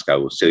see NASCAR,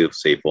 we'll still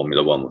see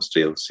Formula One, we'll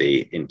still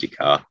see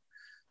IndyCar.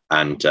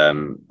 And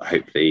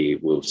hopefully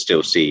we'll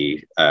still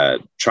see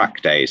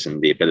track days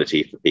and the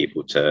ability for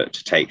people to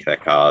take their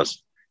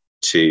cars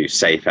to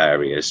safe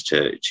areas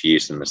to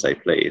use them as they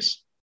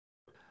please.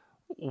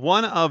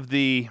 One of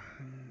the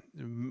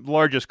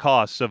largest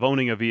costs of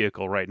owning a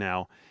vehicle right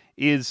now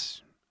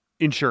is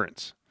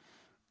insurance.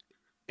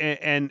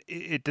 And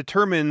it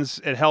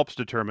helps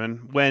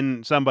determine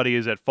when somebody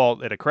is at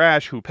fault at a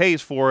crash, who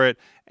pays for it,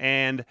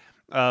 and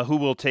who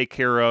will take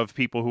care of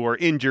people who are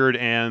injured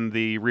and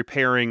the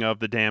repairing of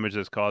the damage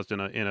that's caused in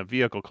a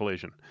vehicle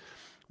collision.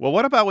 Well,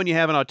 what about when you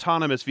have an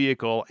autonomous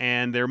vehicle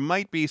and there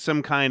might be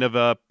some kind of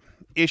a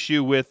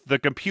issue with the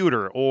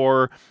computer,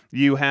 or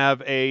you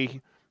have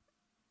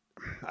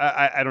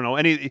I don't know,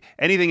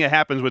 anything that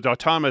happens with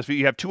autonomous,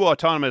 you have two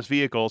autonomous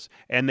vehicles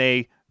and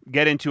they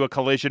get into a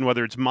collision,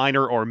 whether it's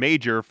minor or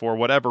major for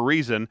whatever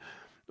reason.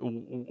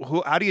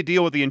 How do you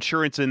deal with the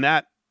insurance in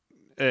that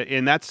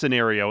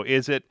scenario?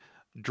 Is it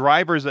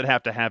drivers that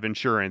have to have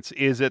insurance?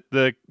 Is it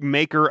the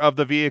maker of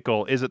the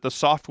vehicle? Is it the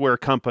software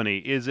company?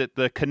 Is it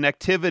the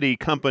connectivity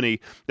company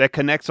that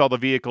connects all the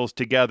vehicles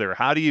together?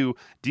 How do you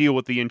deal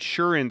with the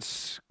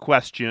insurance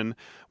question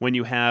when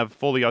you have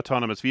fully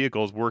autonomous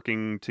vehicles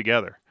working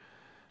together?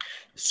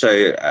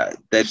 So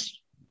there's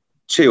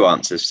two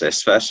answers to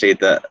this. Firstly,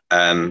 that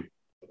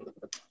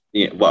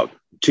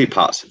two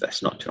parts of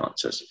this, not two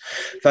answers.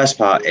 First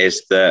part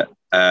is that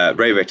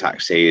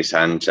robo-taxis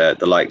and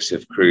the likes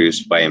of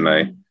Cruise,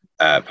 Waymo,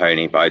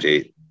 Pony,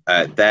 Baidu,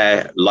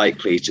 they're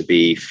likely to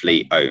be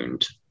fleet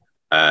owned.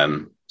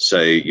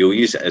 So you'll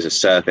use it as a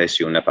service.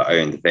 You'll never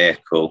own the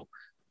vehicle.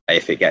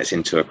 If it gets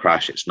into a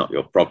crash, it's not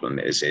your problem.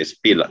 It's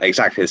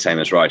exactly the same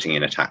as riding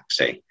in a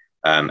taxi,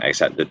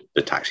 except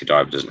the taxi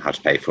driver doesn't have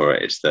to pay for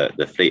it. It's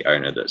the fleet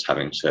owner that's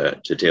having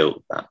to deal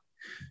with that.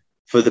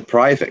 For the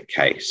private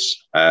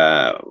case,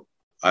 where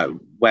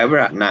we're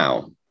at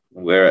now,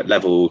 we're at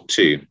level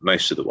 2,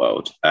 most of the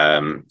world.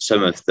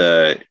 Some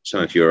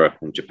of Europe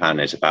and Japan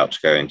is about to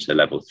go into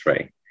level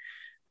 3.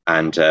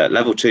 And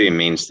level 2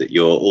 means that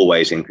you're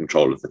always in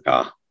control of the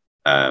car.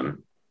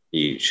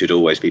 You should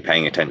always be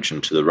paying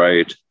attention to the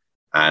road.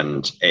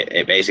 And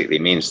it basically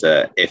means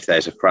that if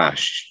there's a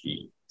crash,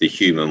 the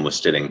human was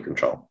still in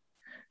control.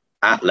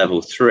 At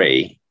level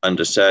 3,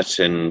 under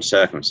certain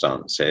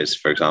circumstances,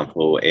 for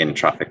example, in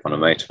traffic on a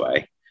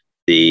motorway,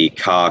 the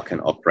car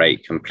can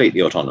operate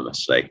completely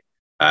autonomously.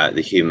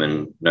 The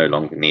human no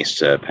longer needs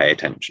to pay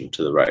attention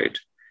to the road.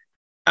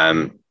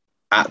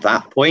 At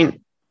that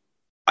point,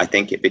 I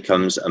think it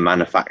becomes a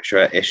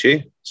manufacturer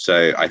issue.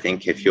 So I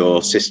think if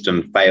your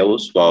system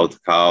fails while the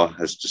car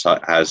has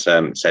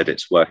said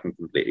it's working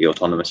completely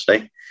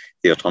autonomously,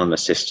 the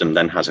autonomous system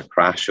then has a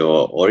crash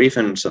or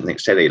even something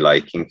silly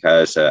like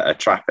incurs a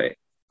traffic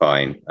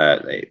fine.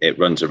 It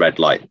runs a red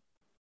light,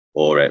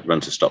 or it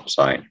runs a stop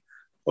sign,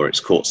 or it's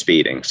caught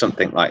speeding,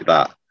 something like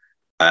that.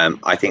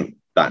 I think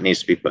that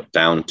needs to be put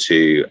down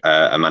to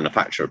a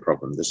manufacturer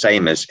problem. The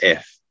same as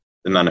if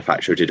the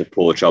manufacturer did a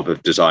poor job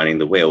of designing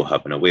the wheel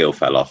hub and a wheel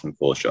fell off and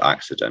caused your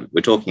accident.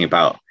 We're talking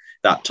about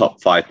that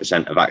top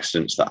 5% of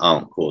accidents that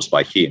aren't caused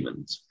by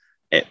humans.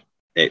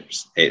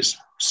 It's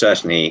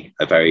certainly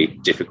a very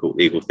difficult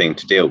legal thing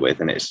to deal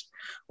with. And it's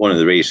one of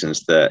the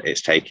reasons that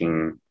it's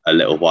taking a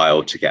little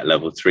while to get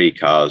level 3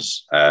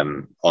 cars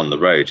on the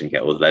road and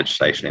get all the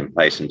legislation in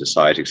place and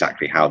decide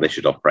exactly how they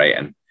should operate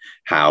and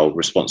how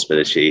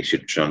responsibility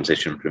should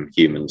transition from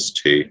humans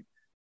to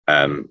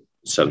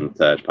some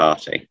third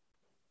party.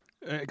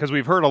 Because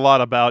we've heard a lot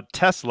about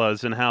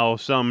Teslas and how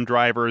some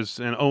drivers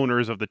and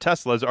owners of the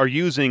Teslas are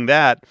using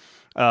that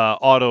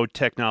auto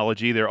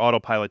technology, their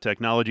autopilot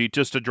technology,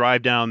 just to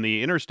drive down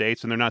the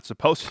interstates, and they're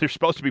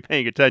supposed to be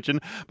paying attention,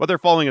 but they're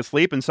falling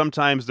asleep, and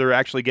sometimes they're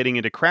actually getting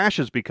into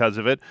crashes because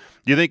of it.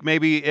 Do you think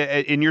maybe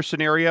in your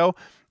scenario,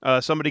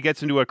 somebody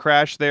gets into a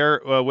crash there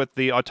with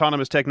the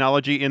autonomous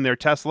technology in their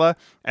Tesla,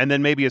 and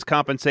then maybe as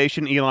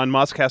compensation, Elon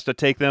Musk has to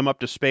take them up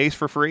to space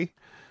for free?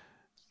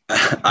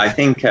 I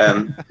think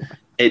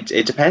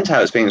it depends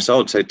how it's being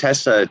sold. So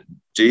Tesla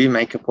do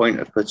make a point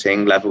of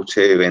putting level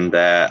 2 in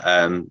their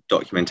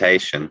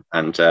documentation.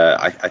 And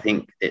I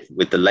think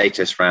with the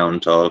latest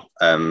round of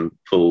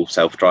full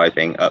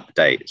self-driving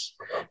updates,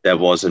 there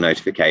was a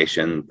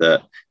notification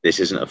that this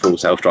isn't a full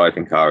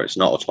self-driving car. It's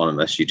not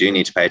autonomous. You do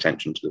need to pay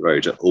attention to the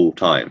road at all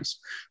times.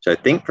 So I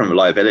think from a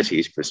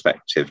liabilities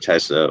perspective,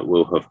 Tesla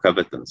will have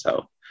covered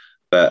themselves.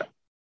 But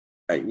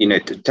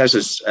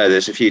Tesla's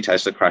there's a few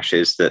Tesla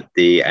crashes that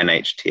the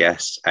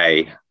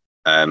NHTSA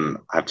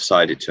have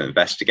decided to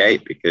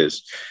investigate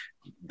because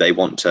they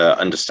want to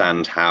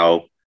understand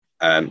how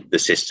the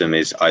system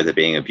is either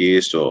being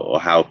abused or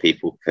how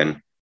people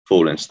can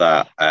fall into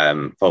that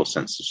false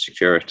sense of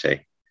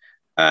security.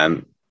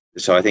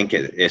 So I think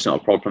it's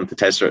not a problem for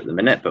Tesla at the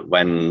minute, but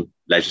when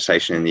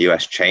legislation in the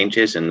US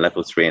changes and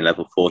level 3 and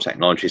level 4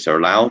 technologies are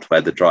allowed,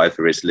 where the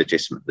driver is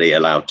legitimately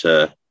allowed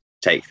to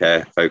take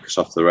their focus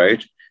off the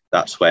road,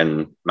 that's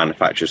when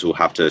manufacturers will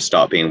have to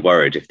start being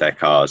worried if their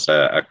cars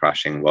are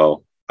crashing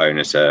while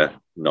owners are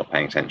not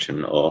paying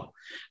attention or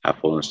have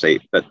fallen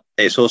asleep. But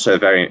it's also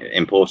very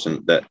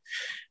important that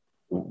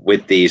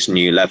with these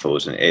new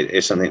levels, and it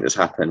is something that's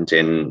happened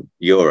in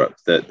Europe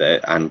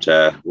and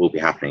will be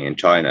happening in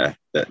China,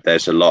 that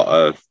there's a lot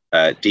of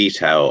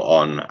detail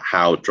on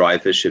how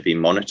drivers should be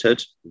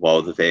monitored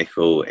while the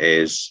vehicle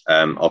is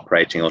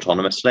operating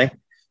autonomously.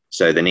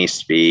 So there needs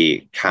to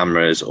be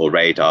cameras or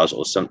radars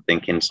or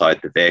something inside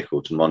the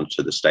vehicle to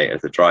monitor the state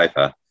of the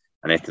driver.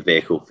 And if the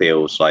vehicle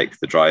feels like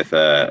the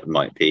driver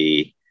might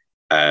be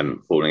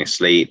falling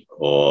asleep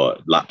or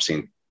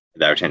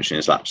their attention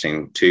is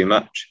lapsing too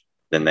much,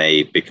 then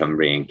they become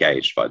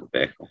re-engaged by the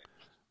vehicle.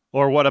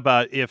 Or what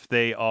about if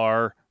they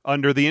are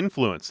under the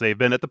influence? They've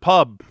been at the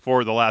pub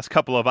for the last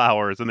couple of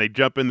hours and they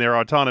jump in their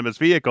autonomous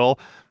vehicle.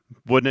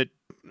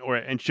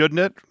 Shouldn't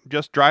it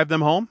just drive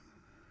them home?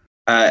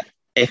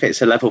 If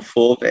it's a level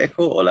 4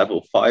 vehicle or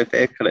level 5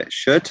 vehicle, it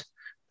should.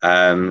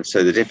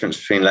 So the difference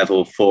between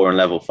level 4 and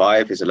level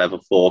 5 is a level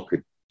 4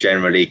 could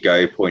generally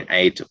go point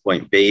A to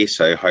point B,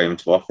 so home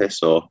to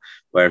office or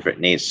wherever it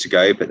needs to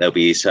go. But there'll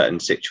be certain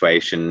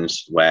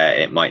situations where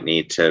it might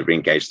need to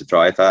re-engage the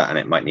driver, and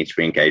it might need to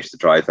re-engage the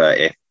driver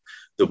if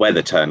the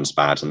weather turns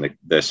bad and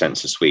the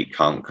sensor suite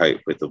can't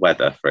cope with the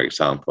weather, for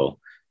example.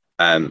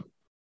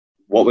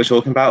 What we're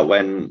talking about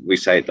when we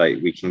say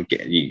like we can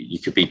get you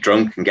could be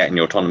drunk and get in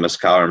your autonomous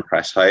car and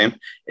press home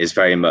is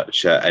very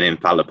much an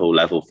infallible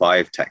level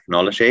 5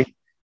 technology,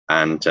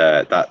 and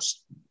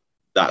that's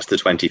the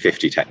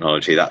 2050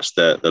 technology. That's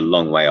the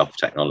long way off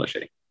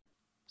technology.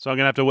 So I'm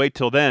gonna have to wait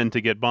till then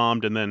to get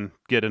bombed and then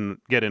get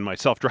in my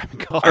self-driving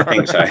car. I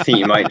think so. I think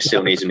you might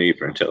still need an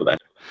Uber until then.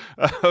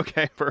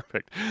 Okay,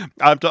 perfect.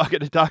 I'm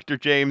talking to Dr.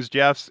 James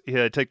Jeffs,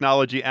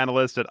 technology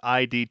analyst at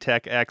ID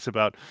Tech X,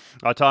 about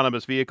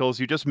autonomous vehicles.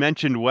 You just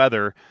mentioned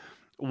weather.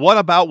 What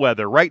about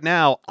weather? Right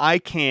now, I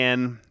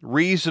can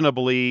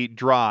reasonably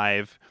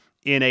drive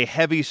in a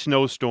heavy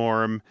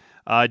snowstorm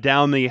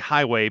down the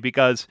highway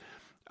because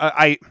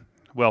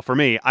for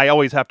me, I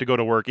always have to go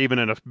to work, even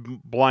in a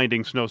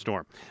blinding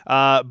snowstorm.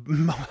 A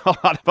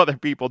lot of other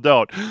people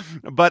don't.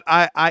 But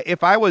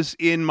if I was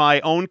in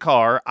my own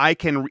car, I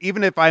can,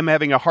 even if I'm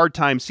having a hard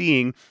time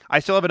seeing,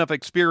 I still have enough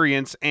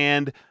experience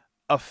and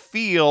a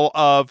feel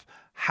of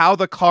how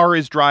the car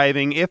is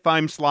driving, if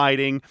I'm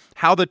sliding,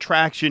 how the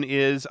traction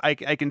is. I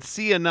can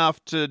see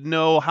enough to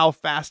know how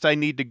fast I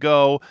need to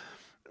go.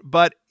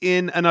 But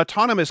in an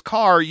autonomous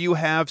car, you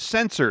have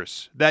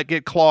sensors that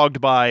get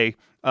clogged by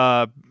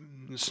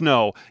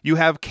snow. You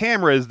have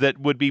cameras that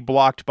would be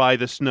blocked by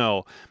the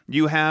snow.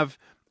 You have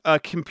a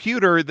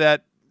computer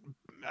that,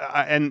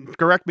 and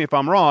correct me if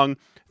I'm wrong,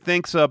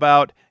 thinks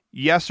about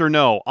yes or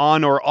no,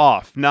 on or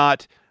off,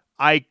 not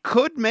I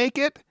could make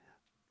it.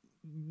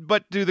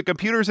 But do the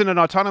computers in an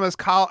autonomous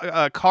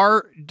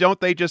car, don't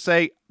they just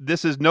say,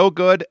 this is no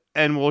good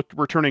and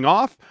we're turning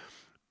off?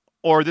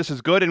 Or this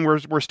is good and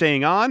we're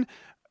staying on?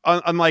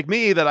 Unlike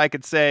me, that I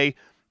could say,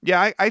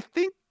 yeah, I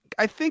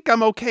think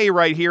I'm okay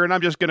right here and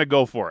I'm just going to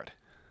go for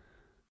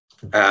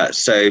it.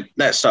 So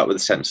let's start with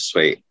the sensor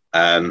suite.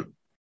 Some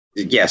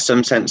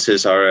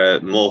sensors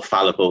are more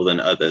fallible than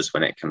others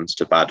when it comes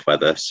to bad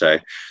weather. So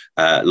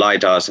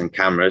LiDARs and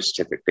cameras,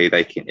 typically,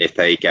 if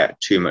they get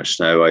too much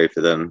snow over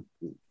them,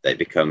 they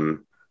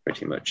become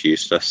pretty much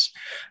useless.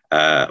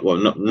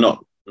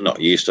 Not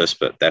useless,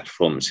 but their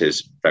performance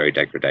is very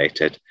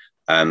degraded.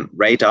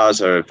 Radars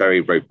are a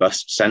very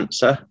robust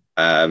sensor.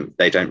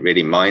 They don't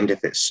really mind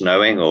if it's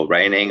snowing or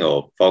raining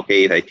or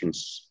foggy. They can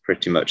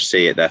pretty much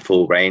see at their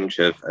full range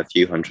of a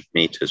few hundred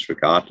meters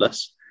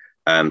regardless.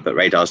 But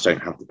radars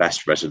don't have the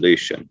best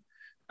resolution.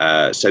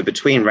 So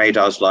between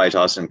radars,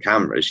 LiDARs, and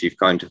cameras, you've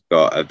kind of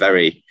got a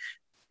very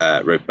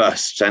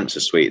robust sensor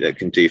suite that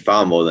can do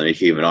far more than a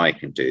human eye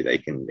can do. They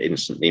can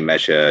instantly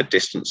measure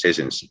distances,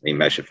 instantly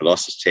measure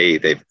velocity.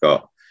 They've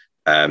got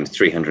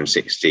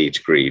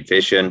 360-degree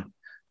vision.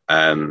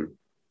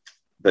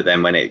 But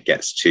then when it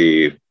gets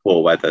to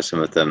poor weather,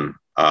 some of them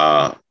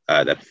are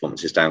their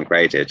performance is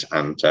downgraded,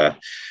 and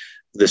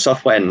the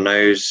software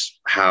knows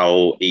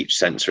how each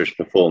sensor is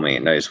performing.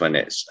 It knows when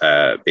it's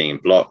being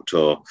blocked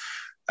or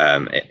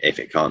if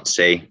it can't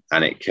see,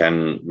 and it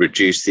can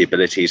reduce the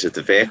abilities of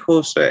the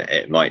vehicle. So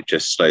it might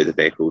just slow the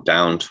vehicle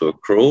down to a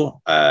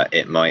crawl.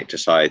 It might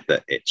decide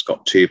that it's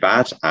got too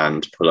bad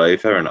and pull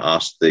over and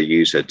ask the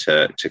user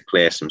to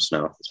clear some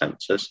snow off the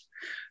sensors.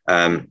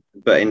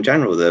 But in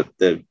general,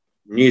 the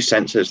new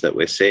sensors that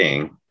we're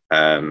seeing,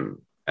 and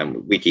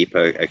we keep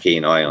a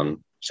keen eye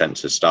on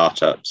sensor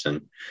startups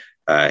and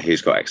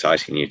who's got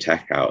exciting new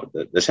tech out.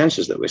 The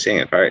sensors that we're seeing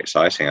are very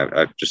exciting.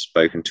 I've just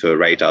spoken to a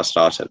radar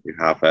startup who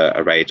have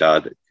a radar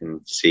that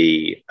can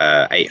see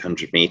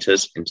 800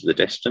 meters into the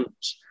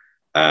distance.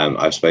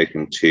 I've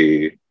spoken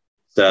to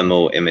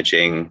thermal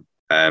imaging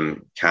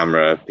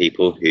camera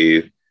people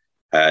who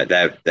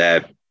their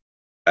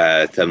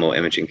thermal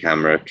imaging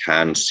camera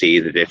can see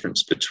the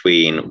difference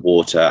between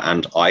water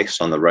and ice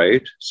on the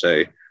road.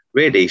 So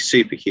really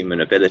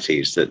superhuman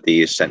abilities that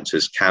these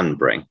sensors can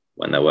bring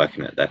when they're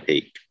working at their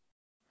peak.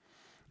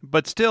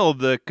 But still,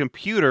 the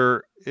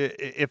computer,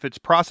 if it's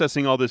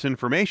processing all this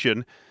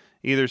information,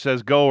 either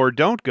says go or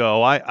don't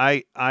go.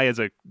 I as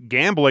a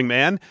gambling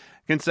man,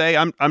 can say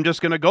I'm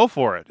just going to go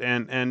for it.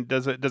 And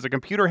does a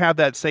computer have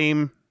that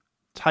same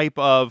type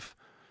of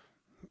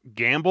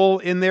gamble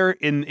in there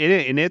in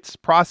its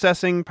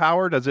processing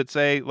power? Does it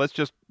say let's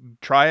just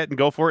try it and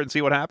go for it and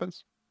see what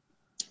happens?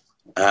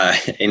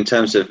 In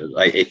terms of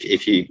like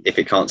if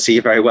it can't see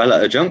very well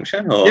at a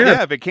junction, or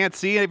yeah, if it can't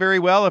see it very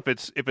well, if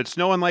it's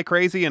snowing like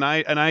crazy, and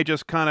I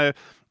just kind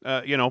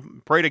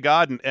of pray to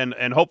God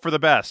and hope for the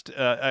best.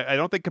 I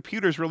don't think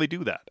computers really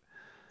do that.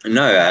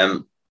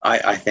 No,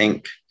 I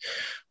think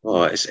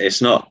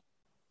it's not.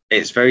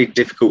 It's very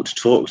difficult to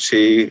talk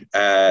to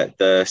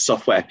the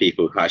software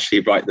people who actually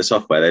write the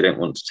software. They don't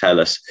want to tell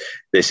us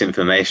this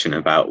information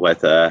about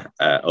whether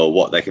or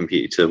what their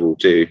computer will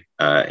do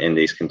in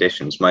these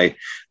conditions. My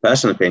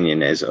personal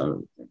opinion is,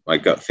 my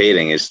gut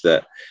feeling is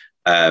that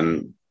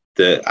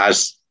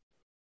as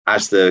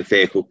the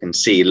vehicle can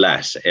see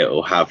less, it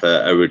will have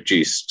a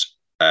reduced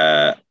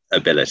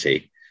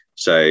ability.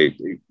 So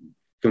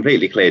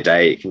completely clear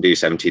day, it can do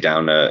 70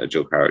 down a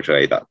dual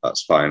carriageway.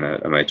 That's fine, a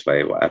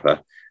motorway,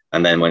 whatever.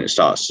 And then when it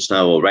starts to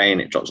snow or rain,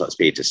 it drops that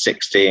speed to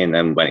 60. And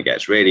then when it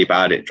gets really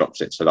bad, it drops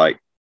it to like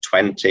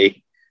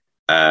 20.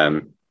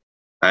 And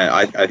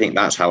I think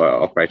that's how it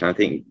operates. And I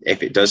think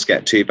if it does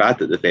get too bad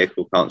that the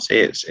vehicle can't see,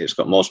 it's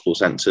got multiple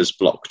sensors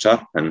blocked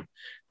up and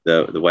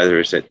the weather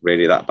is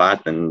really that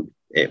bad, then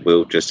it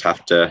will just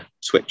have to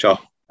switch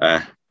off.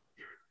 I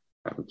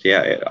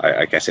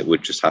guess it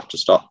would just have to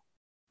stop.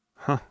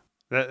 Huh.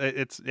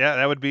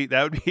 That would be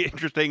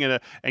interesting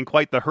and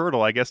quite the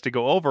hurdle, I guess, to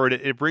go over.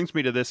 It brings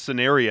me to this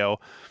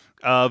scenario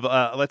of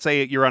let's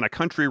say you're on a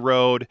country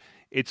road,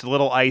 it's a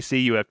little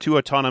icy, you have two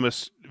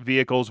autonomous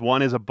vehicles,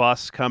 one is a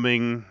bus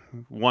coming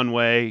one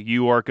way,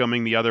 you are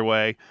coming the other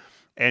way,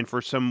 and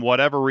for some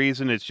whatever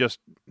reason, it's just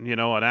an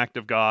act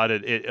of God.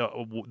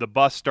 The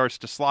bus starts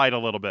to slide a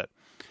little bit,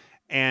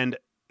 and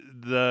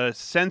the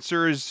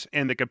sensors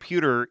and the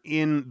computer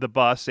in the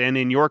bus and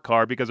in your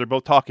car, because they're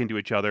both talking to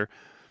each other,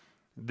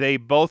 they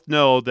both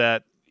know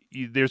that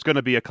there's going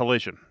to be a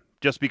collision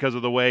just because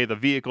of the way the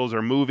vehicles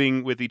are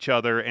moving with each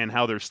other and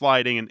how they're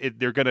sliding, and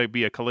they're going to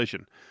be a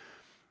collision.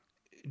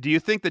 do you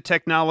think the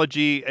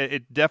technology,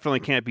 it definitely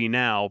can't be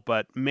now,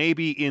 but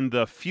maybe in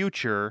the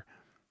future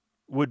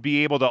would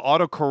be able to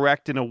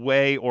autocorrect in a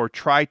way or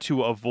try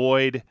to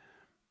avoid,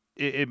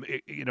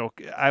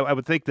 I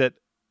would think that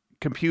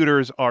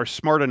computers are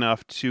smart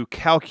enough to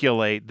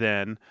calculate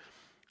then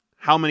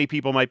how many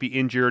people might be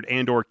injured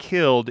and or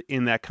killed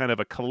in that kind of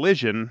a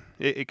collision.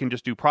 It can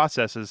just do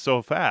processes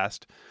so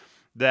fast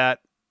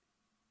that,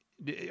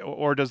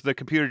 or does the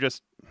computer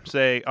just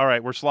say, all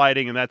right, we're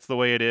sliding and that's the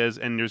way it is,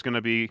 and there's going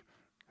to be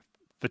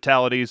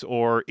fatalities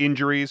or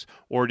injuries?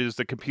 Or does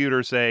the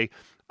computer say,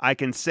 I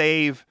can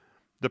save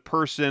the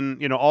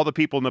person, all the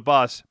people in the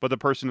bus, but the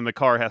person in the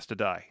car has to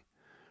die?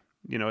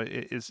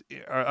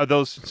 Are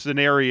those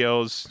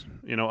scenarios,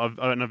 of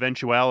an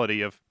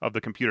eventuality of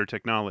the computer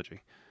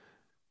technology?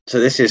 So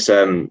this is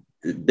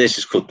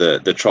called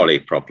the trolley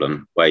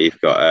problem, where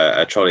you've got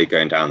a trolley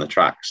going down the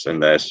tracks,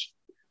 and there's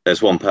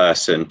one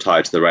person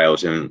tied to the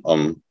rails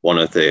on one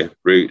of the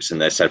routes, and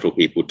there's several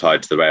people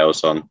tied to the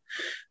rails on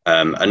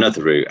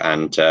another route.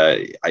 And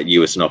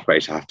you as an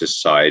operator have to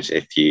decide,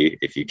 if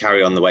you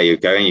carry on the way you're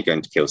going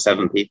to kill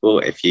 7 people.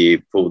 If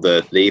you pull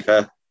the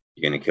lever,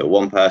 you're going to kill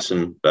 1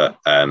 person, but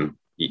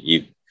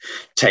you've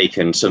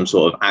taken some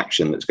sort of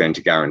action that's going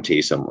to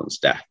guarantee someone's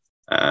death.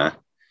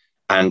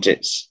 And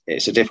it's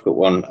a difficult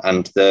one,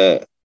 and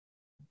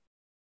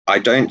I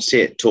don't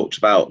see it talked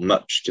about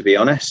much, to be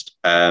honest.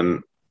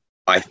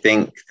 I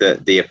think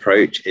that the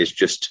approach is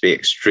just to be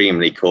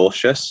extremely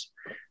cautious,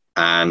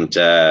 and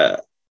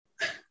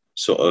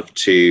sort of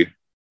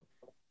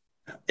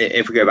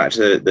if we go back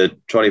to the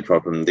trolley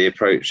problem, the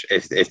approach,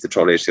 if the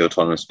trolley is the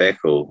autonomous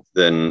vehicle,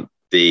 then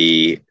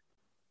the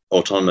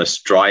autonomous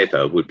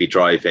driver would be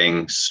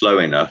driving slow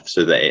enough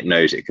so that it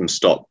knows it can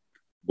stop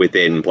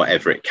within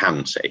whatever it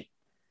can see.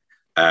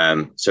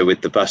 So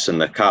with the bus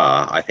and the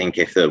car, I think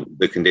if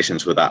the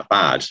conditions were that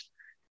bad,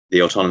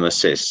 the autonomous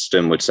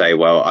system would say,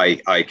 well,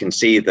 I can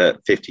see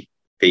that 50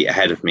 feet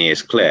ahead of me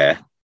is clear,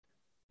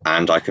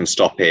 and I can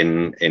stop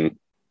in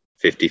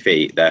 50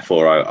 feet.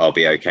 Therefore, I'll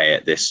be okay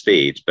at this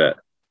speed. But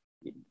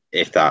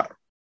if that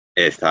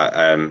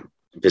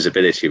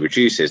visibility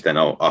reduces, then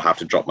I'll have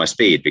to drop my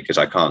speed, because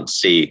I can't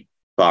see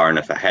far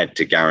enough ahead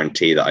to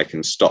guarantee that I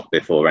can stop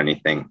before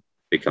anything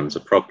becomes a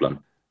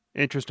problem.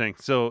 Interesting.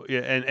 So, yeah,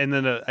 and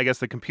then I guess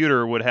the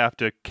computer would have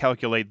to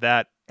calculate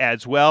that,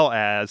 as well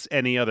as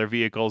any other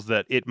vehicles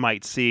that it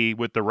might see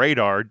with the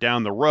radar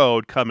down the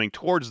road coming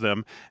towards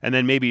them, and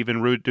then maybe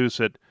even reduce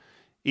it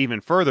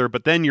even further.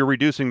 But then you're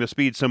reducing the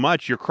speed so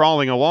much, you're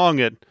crawling along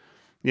at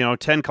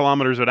 10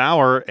 kilometers an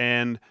hour,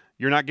 and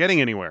you're not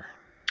getting anywhere.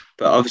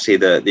 But obviously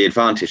the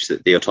advantage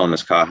that the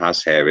autonomous car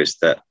has here is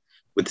that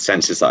with the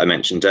sensors that I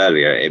mentioned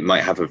earlier, it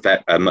might have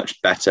a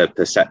much better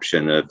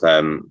perception of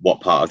what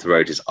part of the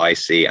road is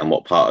icy and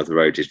what part of the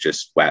road is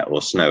just wet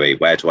or snowy.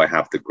 Where do I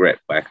have the grip?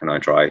 Where can I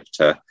drive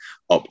to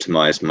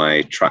optimize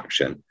my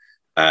traction?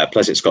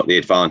 Plus, it's got the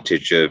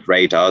advantage of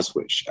radars,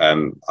 which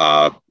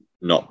are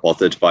not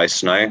bothered by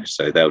snow,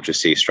 so they'll just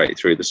see straight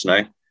through the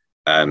snow.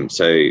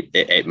 So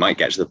it might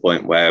get to the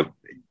point where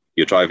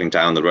you're driving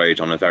down the road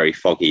on a very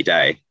foggy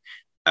day,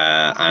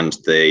 and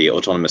the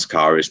autonomous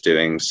car is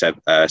doing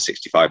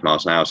 65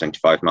 miles an hour,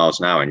 75 miles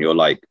an hour, and you're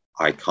like,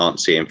 I can't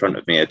see in front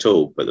of me at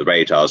all. But the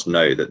radars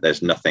know that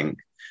there's nothing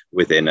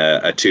within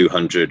a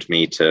 200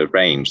 meter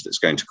range that's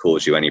going to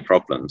cause you any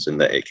problems, and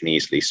that it can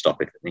easily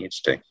stop if it needs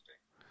to.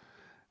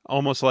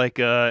 Almost like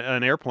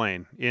an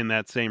airplane in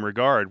that same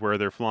regard, where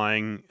they're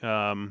flying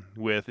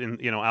with,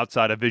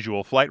 outside of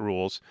visual flight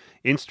rules,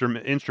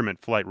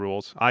 instrument flight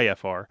rules,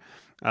 IFR,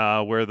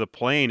 where the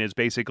plane is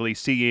basically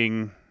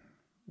seeing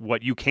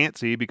what you can't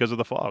see because of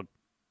the fog.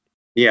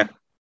 And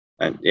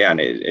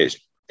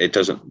it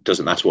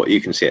doesn't matter what you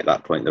can see at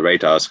that point. The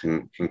radars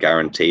can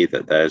guarantee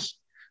that there's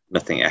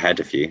nothing ahead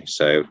of you,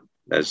 so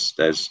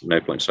there's no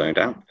point slowing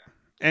down.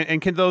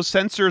 And can those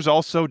sensors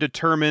also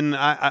determine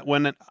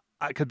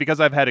because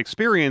I've had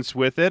experience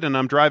with it, and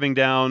I'm driving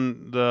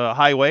down the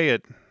highway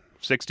at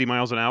 60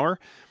 miles an hour,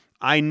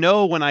 I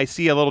know when I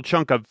see a little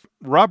chunk of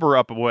rubber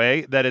up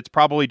away that it's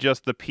probably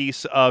just the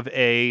piece of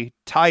a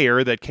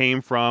tire that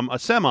came from a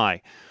semi.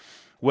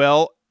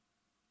 Well,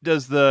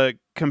 does the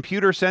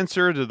computer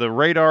sensor, do the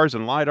radars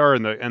and LiDAR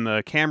and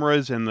the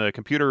cameras and the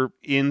computer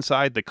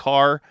inside the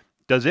car,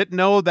 does it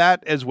know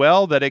that as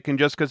well? That it can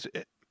just, because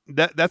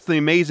that's the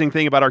amazing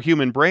thing about our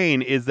human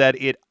brain, is that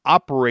it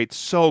operates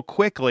so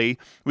quickly.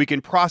 We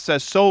can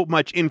process so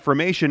much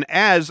information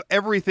as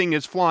everything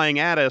is flying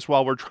at us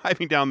while we're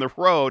driving down the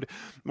road.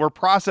 We're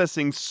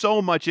processing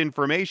so much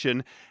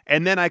information,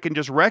 and then I can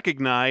just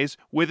recognize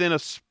within a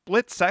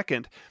split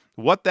second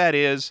what that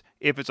is,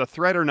 if it's a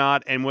threat or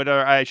not, and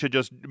whether I should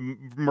just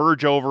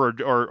merge over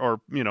or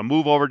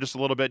move over just a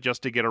little bit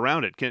just to get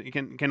around it.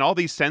 Can all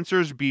these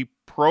sensors be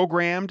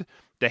programmed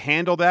to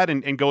handle that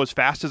and go as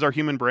fast as our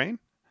human brain?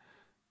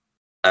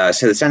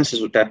 So the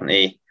sensors will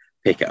definitely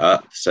pick it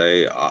up.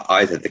 So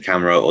either the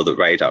camera or the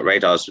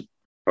radars would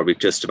probably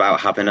just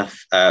about have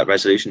enough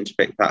resolution to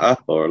pick that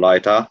up, or a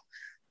LiDAR.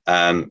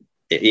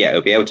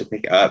 It'll be able to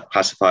pick it up,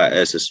 classify it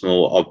as a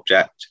small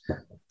object,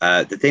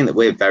 The thing that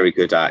we're very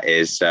good at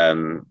is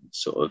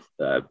sort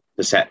of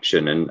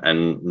perception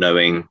and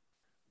knowing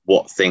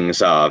what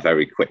things are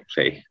very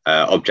quickly,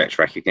 object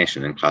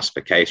recognition and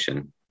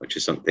classification, which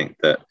is something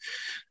that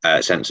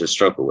sensors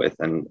struggle with,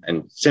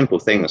 and simple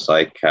things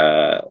like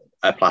a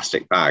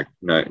plastic bag,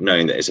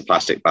 knowing that it's a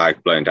plastic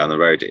bag blowing down the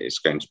road, it's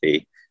going to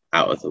be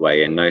out of the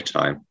way in no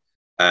time.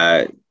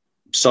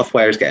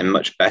 Software is getting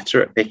much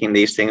better at picking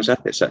these things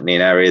up. It's certainly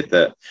an area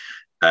that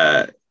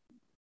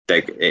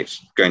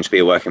it's going to be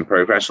a work in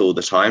progress all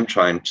the time,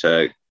 trying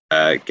to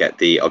get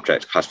the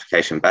object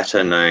classification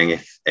better, knowing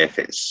if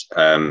it's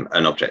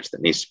an object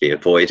that needs to be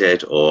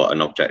avoided or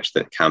an object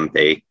that can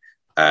be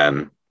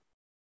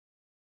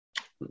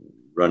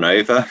run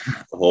over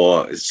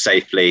or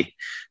safely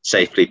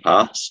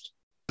passed.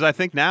 I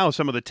think now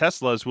some of the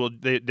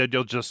Teslas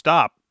they'll just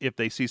stop if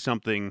they see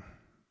something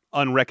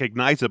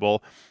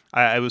unrecognizable.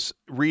 I was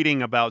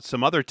reading about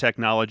some other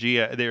technology.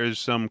 There's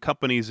some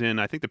companies in,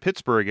 I think, the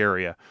Pittsburgh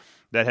area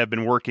that have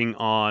been working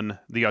on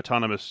the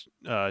autonomous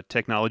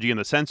technology and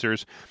the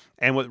sensors.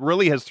 And what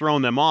really has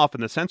thrown them off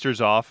and the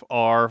sensors off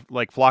are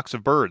like flocks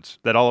of birds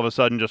that all of a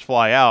sudden just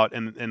fly out,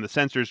 and the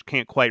sensors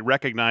can't quite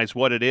recognize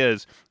what it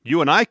is. You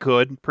and I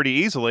could pretty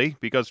easily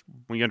because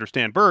we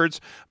understand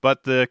birds,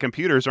 but the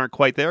computers aren't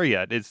quite there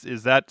yet.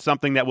 Is that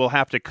something that will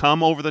have to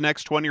come over the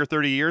next 20 or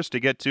 30 years to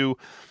get to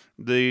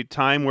the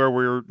time where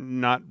we're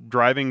not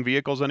driving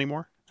vehicles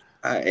anymore?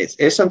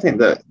 It's something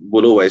that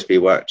will always be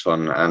worked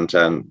on,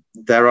 and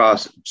there are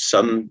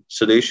some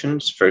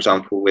solutions. For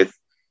example, with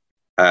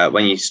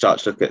when you start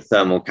to look at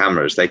thermal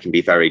cameras, they can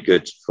be very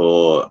good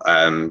for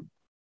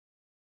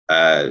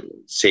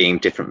seeing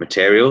different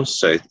materials.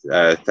 So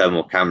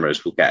thermal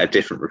cameras will get a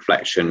different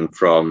reflection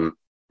from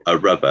a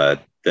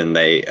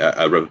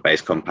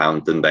rubber-based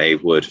compound than they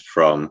would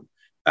from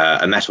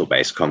a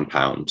metal-based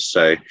compound.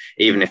 So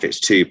even if it's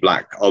two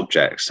black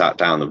objects sat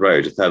down the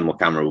road, a thermal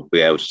camera will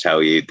be able to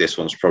tell you this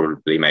one's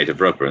probably made of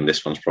rubber and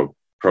this one's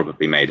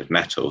probably made of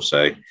metal.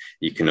 So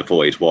you can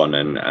avoid one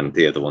and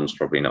the other one's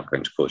probably not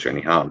going to cause you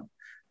any harm.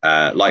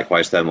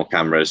 Likewise, thermal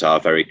cameras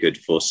are very good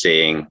for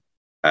seeing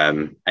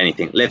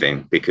anything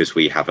living because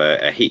we have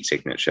a heat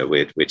signature.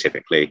 We're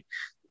typically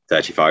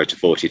 35 to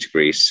 40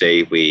 degrees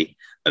C. We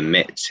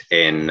emit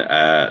in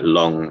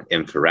long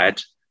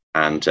infrared.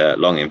 And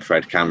long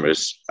infrared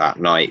cameras at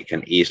night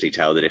can easily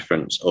tell the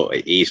difference or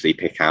easily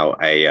pick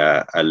out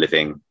a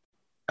living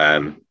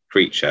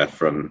creature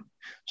from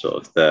sort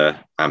of the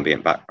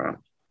ambient background.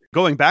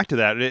 Going back to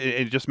that,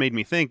 it just made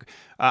me think,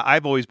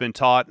 I've always been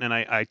taught, and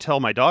I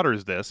tell my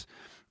daughters this,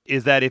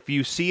 is that if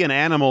you see an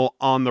animal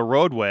on the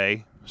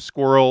roadway,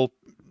 squirrel,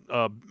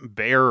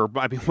 bear, or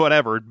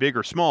whatever, big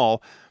or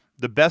small,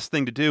 the best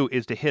thing to do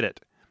is to hit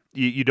it.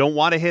 You don't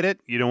want to hit it.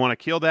 You don't want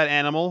to kill that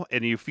animal,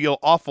 and you feel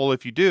awful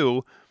if you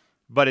do.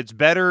 But it's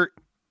better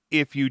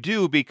if you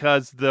do,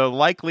 because the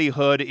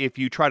likelihood if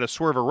you try to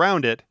swerve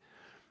around it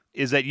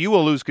is that you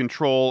will lose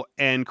control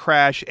and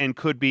crash and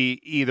could be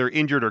either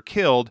injured or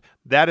killed.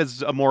 That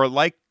is a more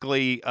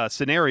likely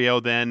scenario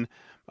than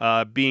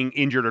being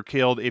injured or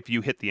killed if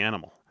you hit the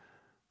animal.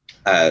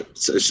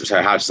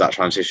 So how does that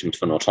transition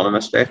to an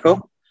autonomous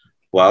vehicle?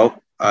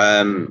 Well,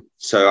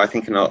 so I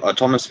think an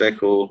autonomous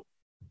vehicle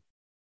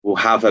will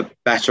have a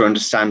better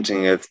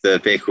understanding of the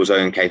vehicle's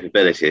own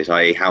capabilities,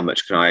 i.e. how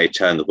much can I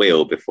turn the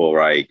wheel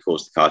before I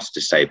cause the car to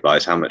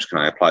destabilize, how much can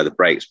I apply the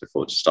brakes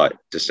before to start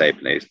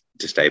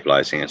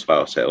destabilizing as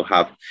well. So it'll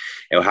have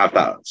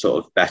that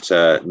sort of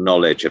better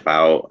knowledge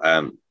about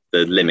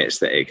the limits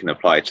that it can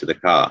apply to the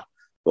car,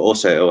 but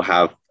also it'll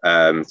have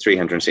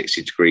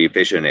 360-degree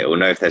vision. It will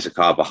know if there's a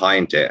car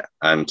behind it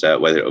and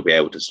whether it will be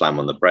able to slam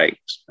on the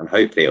brakes, and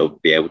hopefully it'll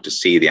be able to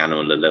see the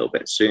animal a little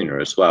bit sooner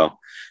as well.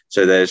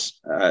 So there's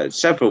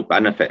several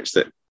benefits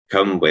that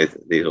come with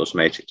these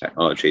automated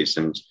technologies.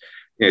 And,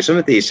 some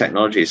of these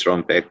technologies are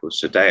on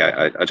vehicles today.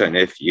 I don't know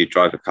if you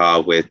drive a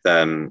car with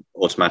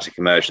automatic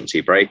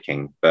emergency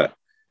braking, but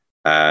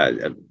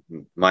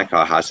my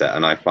car has it.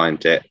 And I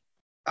find it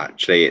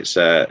actually,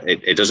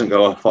 it doesn't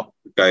go off,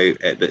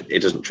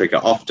 it doesn't trigger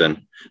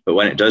often. But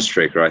when it does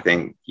trigger, I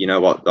think, you know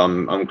what,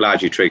 I'm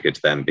glad you triggered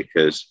them,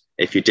 because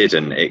if you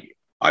didn't,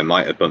 I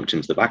might have bumped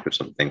into the back of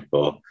something,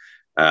 or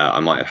I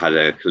might have had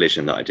a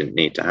collision that I didn't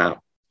need to have.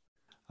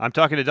 I'm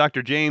talking to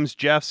Dr. James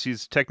Jeffs.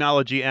 He's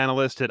technology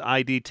analyst at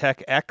ID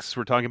Tech X.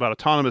 We're talking about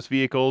autonomous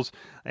vehicles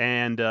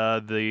and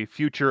the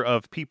future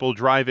of people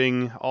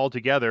driving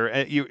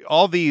altogether.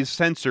 All these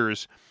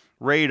sensors,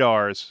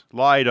 radars,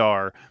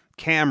 LiDAR,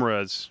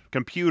 cameras,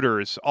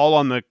 computers, all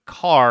on the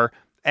car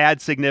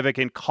add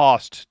significant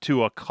cost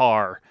to a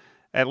car,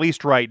 at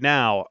least right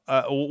now.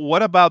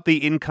 What about the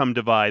income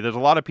divide? There's a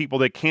lot of people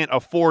that can't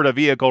afford a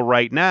vehicle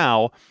right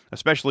now,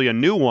 especially a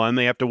new one.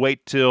 They have to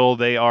wait till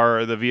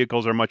the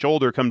vehicles are much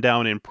older, come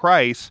down in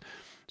price.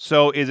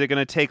 So is it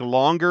going to take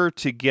longer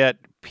to get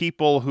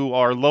people who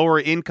are lower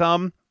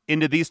income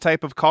into these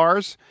type of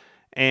cars?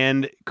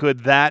 And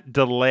could that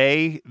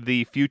delay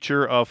the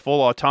future of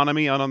full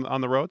autonomy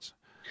on the roads?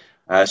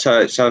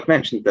 So I've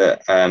mentioned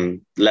that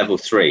level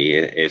 3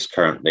 is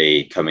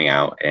currently coming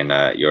out in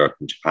Europe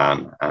and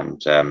Japan,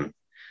 and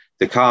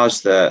the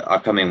cars that are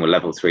coming with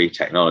level 3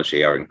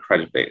 technology are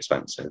incredibly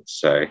expensive.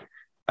 So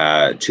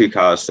two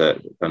cars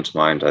that come to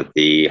mind are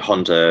the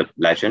Honda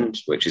Legend,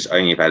 which is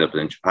only available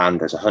in Japan.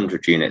 There's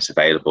 100 units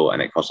available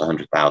and it costs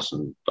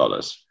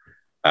 $100,000.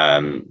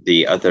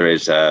 The other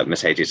is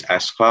Mercedes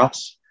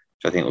S-Class,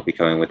 which I think will be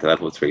coming with the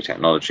level 3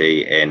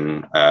 technology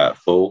in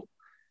fall.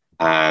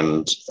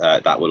 And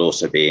that will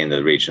also be in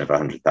the region of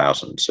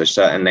 100,000. So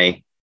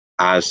certainly,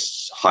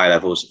 as high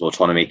levels of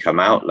autonomy come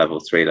out, level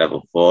 3,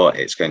 level 4,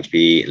 it's going to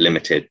be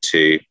limited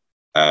to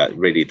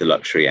really the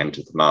luxury end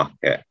of the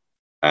market.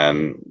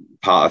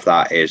 Part of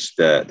that is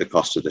the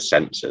cost of the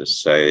sensors.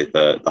 So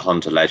the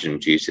Honda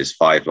Legend uses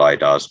 5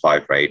 LiDARs,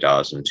 5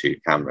 radars, and 2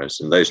 cameras.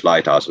 And those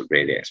LiDARs are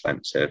really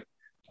expensive.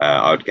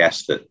 I would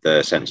guess that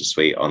the sensor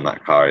suite on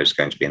that car is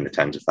going to be in the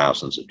tens of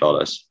thousands of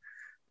dollars.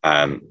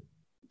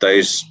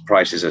 Those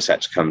prices are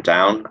set to come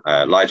down.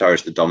 LiDAR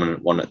is the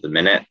dominant one at the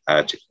minute.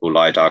 Typical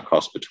LiDAR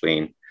costs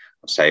between,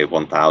 say,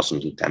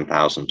 $1,000 and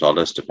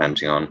 $10,000,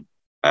 depending on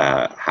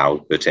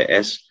how good it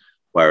is.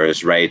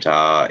 Whereas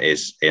radar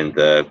is in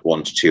the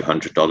 $100 to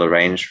 $200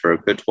 range for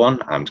a good one,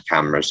 and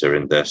cameras are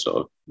in the sort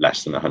of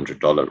less than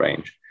 $100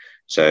 range.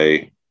 So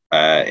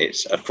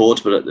it's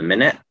affordable at the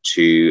minute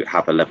to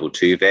have a level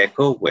 2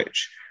 vehicle,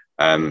 which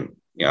I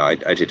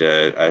did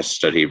a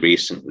study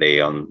recently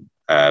on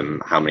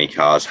how many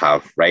cars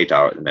have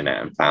radar at the minute,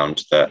 and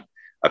found that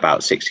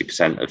about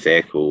 60% of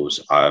vehicles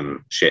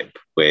ship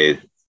with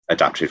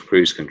adaptive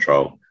cruise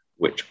control,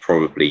 which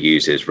probably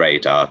uses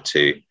radar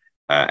to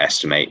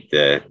estimate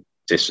the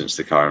distance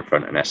the car in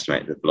front and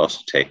estimate the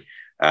velocity.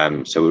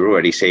 So we're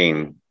already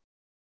seeing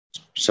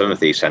some of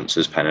these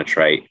sensors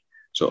penetrate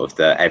sort of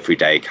the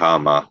everyday car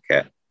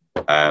market.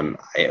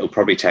 It'll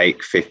probably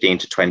take 15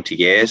 to 20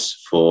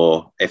 years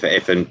for,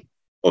 if an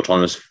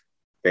autonomous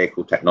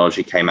vehicle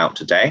technology came out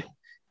today,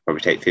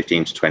 probably take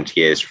 15 to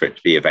 20 years for it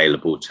to be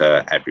available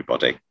to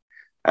everybody.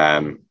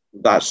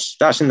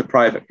 That's in the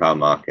private car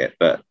market,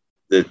 but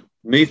the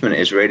movement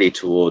is really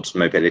towards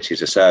mobility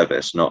as a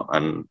service,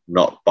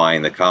 not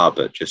buying the car,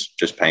 but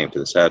just paying for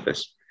the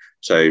service.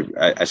 So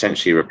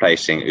essentially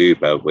replacing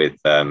Uber with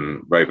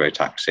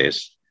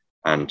robo-taxis.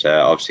 And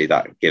obviously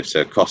that gives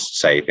a cost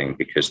saving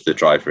because the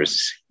driver is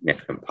a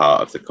significant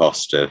part of the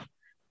cost of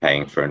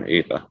paying for an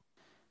Uber.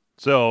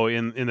 So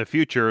in the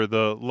future,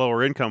 the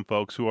lower income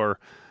folks who are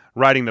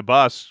riding the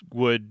bus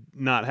would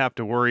not have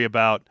to worry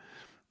about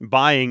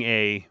buying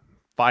a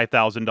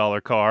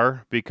 $5,000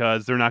 car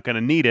because they're not going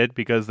to need it,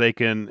 because they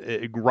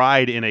can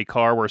ride in a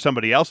car where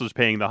somebody else is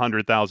paying the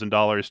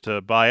 $100,000 to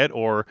buy it,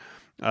 or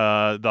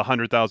the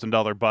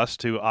 $100,000 bus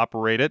to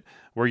operate it,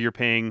 where you're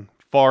paying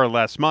far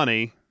less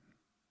money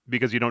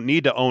because you don't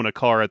need to own a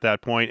car at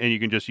that point, and you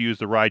can just use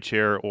the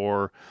rideshare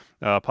or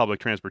public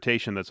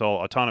transportation that's all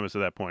autonomous at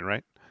that point,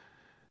 right?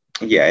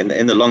 Yeah,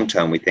 in the long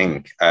term, we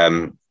think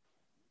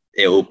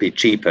it will be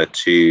cheaper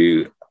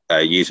to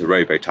use a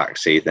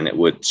robo-taxi than it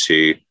would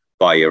to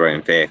buy your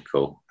own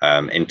vehicle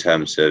in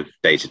terms of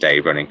day-to-day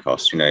running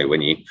costs. You know,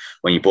 when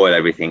you boil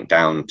everything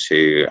down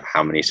to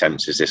how many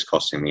cents is this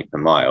costing me per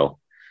mile,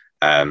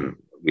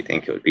 we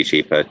think it would be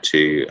cheaper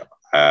to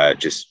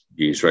just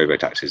use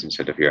robo-taxis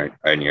instead of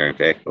owning your own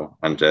vehicle.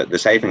 And the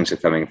savings are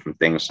coming from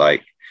things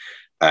like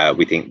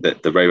we think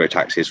that the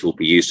robo-taxis will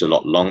be used a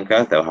lot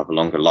longer. They'll have a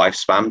longer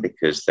lifespan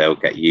because they'll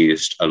get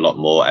used a lot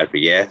more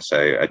every year.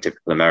 So a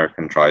typical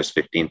American drives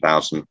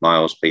 15,000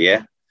 miles per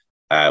year.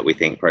 We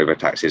think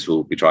robo-taxis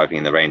will be driving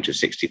in the range of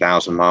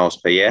 60,000 miles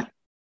per year,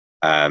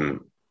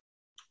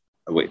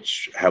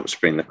 which helps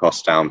bring the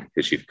cost down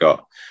because you've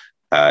got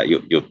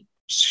you're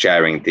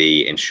sharing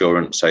the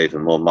insurance over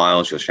more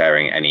miles, you're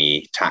sharing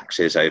any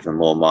taxes over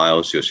more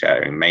miles, you're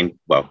sharing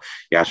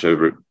you have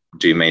to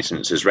do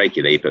maintenance as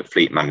regularly, but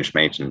fleet managed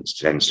maintenance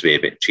tends to be a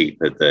bit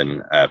cheaper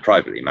than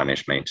privately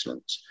managed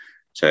maintenance.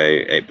 So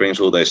it brings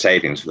all those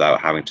savings without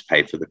having to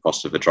pay for the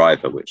cost of a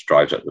driver, which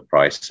drives up the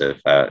price of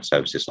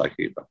services like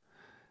Uber.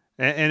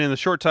 And in the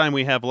short time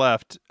we have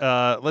left,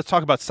 let's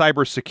talk about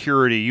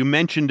cybersecurity. You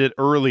mentioned it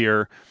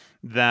earlier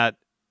that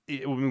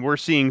we're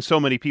seeing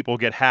so many people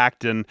get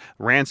hacked and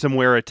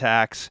ransomware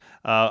attacks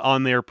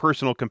on their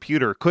personal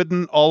computer.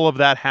 Couldn't all of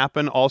that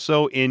happen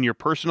also in your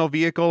personal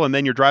vehicle, and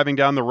then you're driving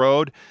down the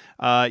road,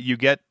 you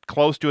get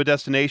close to a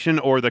destination,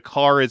 or the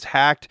car is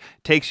hacked,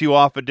 takes you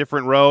off a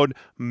different road,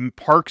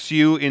 parks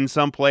you in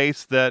some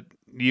place that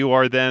you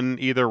are then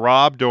either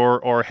robbed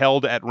or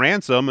held at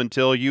ransom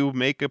until you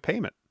make a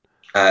payment?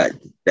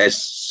 There's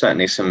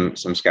certainly some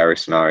scary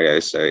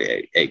scenarios. So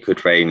it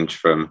could range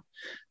from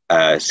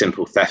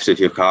simple theft of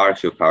your car.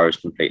 If your car is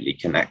completely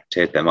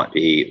connected, there might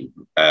be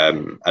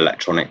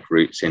electronic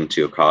routes into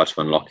your car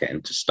to unlock it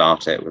and to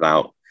start it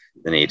without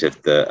the need of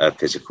a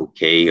physical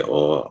key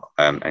or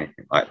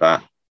anything like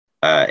that.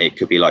 It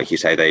could be, like you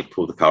say, they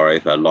pull the car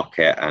over, lock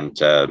it,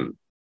 and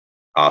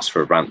ask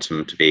for a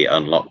ransom to be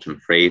unlocked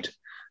and freed.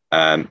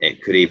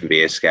 It could even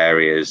be as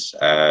scary as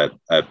a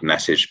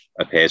message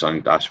appears on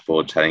your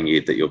dashboard telling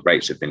you that your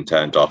brakes have been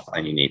turned off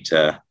and you need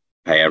to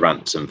pay a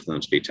ransom for them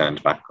to be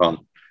turned back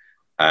on.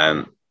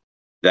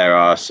 There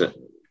are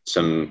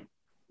some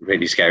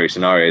really scary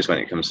scenarios when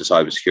it comes to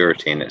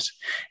cybersecurity, and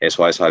it's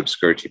why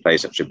cybersecurity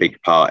plays such a big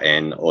part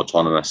in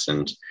autonomous.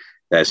 And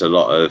there's a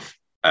lot of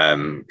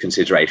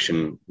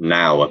consideration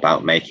now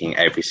about making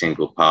every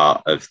single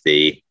part of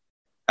the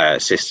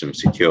system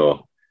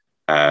secure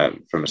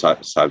from a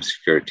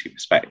cybersecurity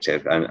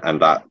perspective,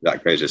 and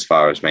that goes as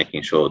far as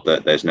making sure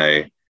that there's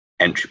no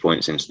entry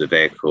points into the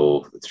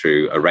vehicle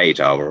through a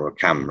radar or a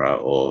camera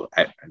or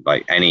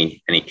like any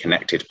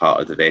connected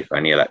part of the vehicle,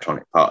 any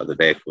electronic part of the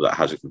vehicle that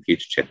has a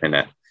computer chip in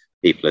it.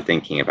 People are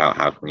thinking about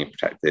how can we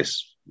protect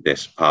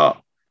this part,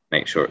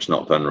 make sure it's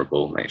not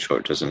vulnerable, make sure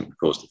it doesn't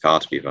cause the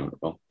car to be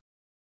vulnerable.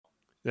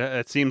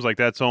 It seems like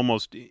that's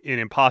almost an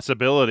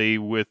impossibility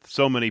with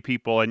so many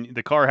people, and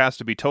the car has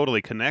to be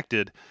totally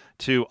connected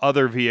to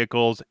other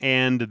vehicles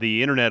and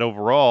the internet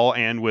overall,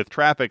 and with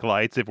traffic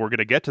lights if we're going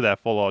to get to that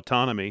full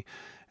autonomy.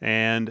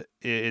 And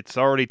it's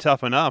already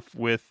tough enough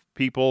with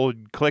people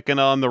clicking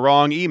on the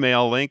wrong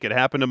email link. It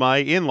happened to my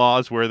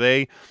in-laws where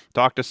they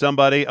talked to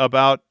somebody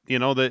about,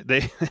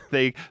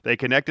 they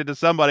connected to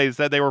somebody that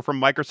said they were from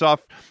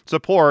Microsoft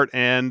support,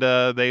 and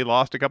they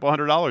lost a couple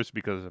 $100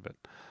 because of it.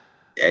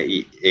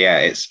 Yeah,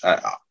 it's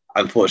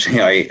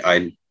unfortunately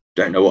I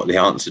don't know what the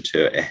answer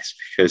to it is,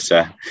 because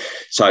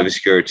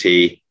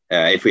cybersecurity.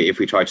 If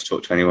we try to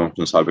talk to anyone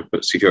from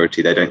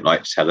cybersecurity, they don't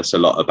like to tell us a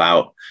lot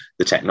about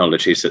the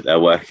technologies that they're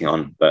working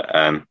on. But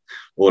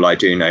all I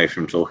do know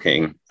from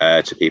talking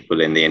to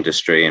people in the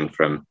industry and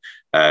from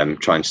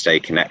trying to stay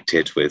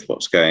connected with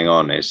what's going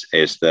on is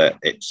that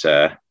it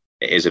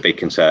is a big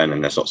concern,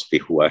 and there's lots of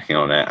people working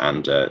on it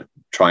and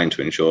trying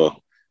to ensure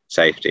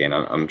safety. And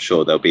I'm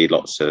sure there'll be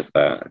lots of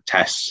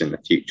tests in the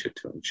future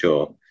to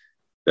ensure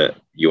that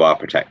you are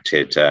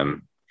protected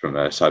from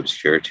a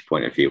cybersecurity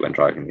point of view when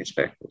driving these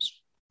vehicles.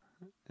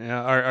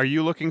 Yeah. Are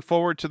you looking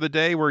forward to the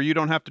day where you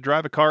don't have to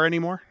drive a car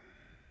anymore?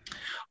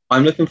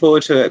 I'm looking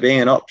forward to it being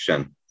an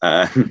option.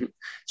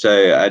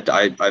 So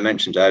I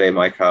mentioned earlier,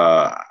 my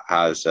car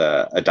has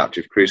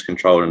adaptive cruise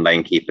control and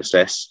lane keep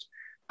assist,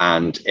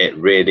 and it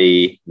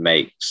really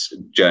makes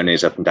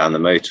journeys up and down the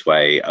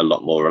motorway a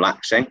lot more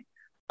relaxing.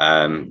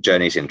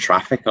 Journeys in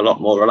traffic a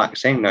lot more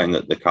relaxing, knowing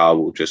that the car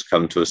will just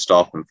come to a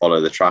stop and follow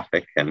the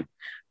traffic. And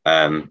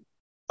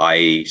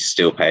I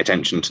still pay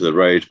attention to the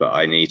road, but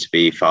I need to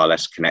be far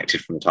less connected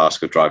from the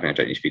task of driving. I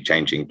don't need to be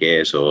changing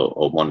gears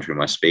or monitoring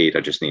my speed.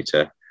 I just need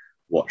to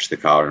watch the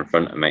car in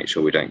front and make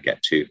sure we don't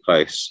get too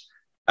close.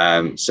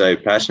 So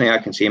personally, I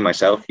can see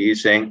myself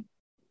using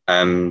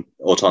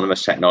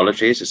autonomous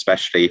technologies,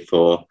 especially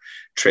for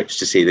trips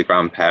to see the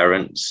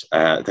grandparents,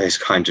 those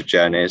kind of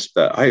journeys,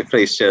 but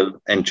hopefully still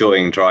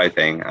enjoying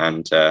driving.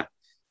 And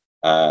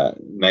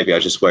maybe I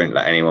just won't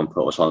let anyone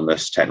put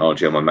autonomous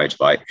technology on my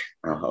motorbike.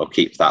 I'll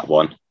keep that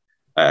one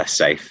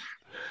safe.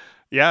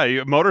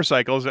 Yeah,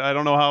 motorcycles. I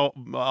don't know how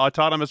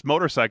autonomous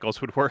motorcycles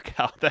would work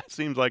out. That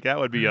seems like that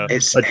would be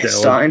it's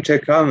starting to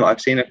come.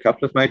 I've seen a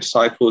couple of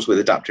motorcycles with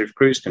adaptive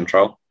cruise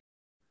control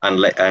and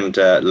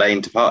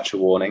lane departure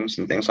warnings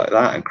and things like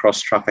that, and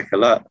cross traffic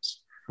alerts.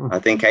 I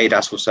think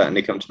ADAS will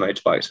certainly come to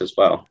motorbikes as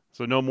well.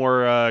 So no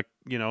more,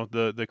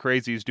 the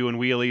crazies doing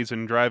wheelies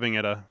and driving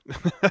at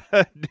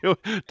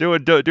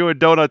doing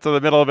donuts in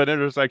the middle of an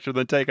intersection,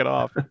 then take it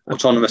off.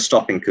 Autonomous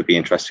stopping could be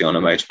interesting on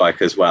a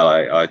motorbike as well.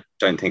 I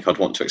don't think I'd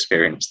want to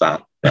experience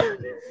that.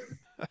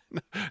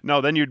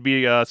 No, then you'd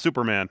be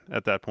Superman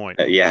at that point.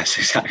 Yes,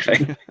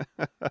 exactly.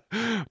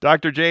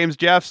 Dr. James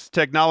Jeffs,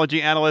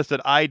 technology analyst at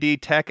ID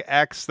Tech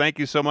X. Thank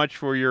you so much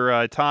for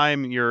your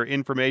time, your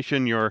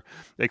information, your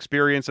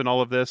experience in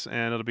all of this,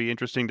 and it'll be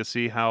interesting to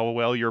see how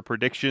well your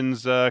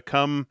predictions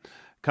come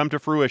to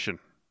fruition.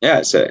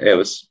 Yeah, it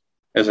was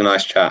a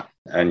nice chat,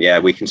 and yeah,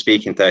 we can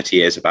speak in 30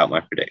 years about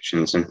my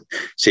predictions and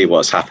see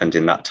what's happened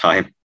in that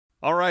time.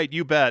 All right,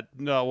 you bet.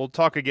 No, we'll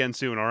talk again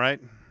soon. All right.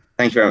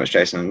 Thank you very much,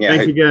 Jason. Yeah,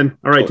 thanks again.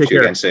 All right, take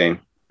care. Again soon.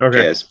 Okay.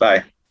 Cheers.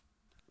 Bye.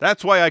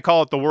 That's why I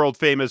call it the world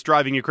famous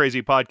Driving You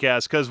Crazy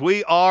podcast, because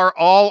we are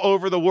all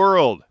over the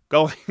world,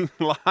 going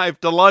live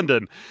to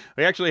London.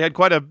 We actually had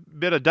quite a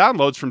bit of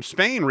downloads from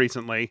Spain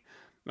recently.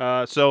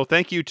 So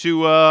thank you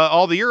to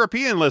all the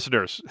European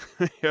listeners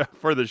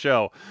for the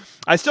show.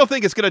 I still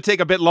think it's going to take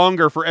a bit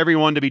longer for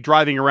everyone to be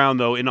driving around,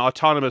 though, in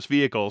autonomous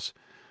vehicles.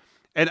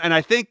 And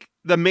I think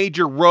the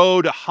major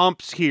road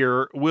humps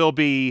here will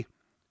be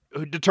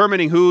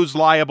determining who's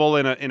liable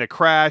in a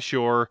crash,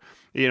 or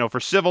for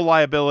civil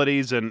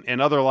liabilities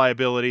and other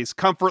liabilities,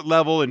 comfort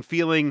level and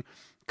feeling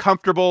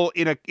comfortable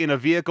in a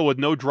vehicle with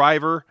no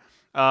driver,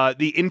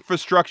 the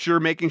infrastructure,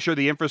 making sure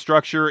the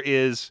infrastructure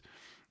is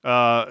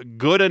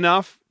good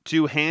enough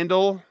to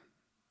handle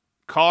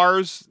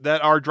cars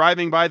that are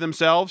driving by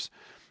themselves,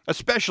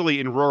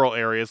 especially in rural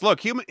areas. Look,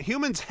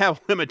 humans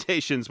have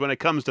limitations when it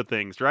comes to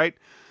things, right?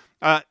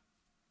 All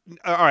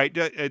right,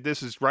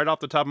 this is right off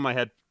the top of my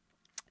head.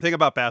 Think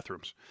about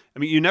bathrooms. I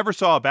mean, you never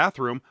saw a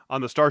bathroom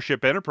on the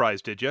Starship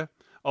Enterprise, did you?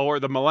 Or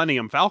the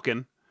Millennium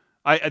Falcon?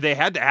 They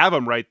had to have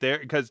them right there,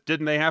 because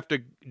didn't they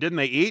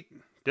eat?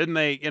 Didn't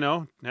they,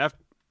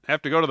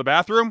 have to go to the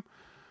bathroom?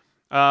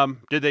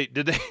 Did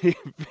they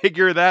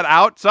figure that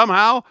out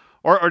somehow,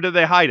 or did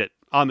they hide it?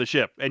 on the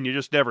ship, and you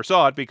just never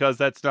saw it because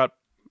that's not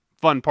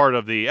fun part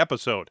of the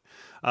episode.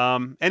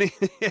 Anyway,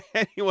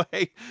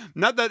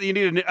 not that you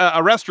need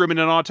a restroom in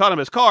an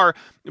autonomous car,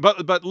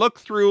 but look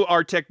through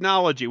our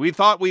technology. We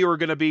thought we were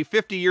going to be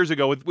 50 years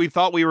ago. We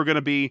thought we were going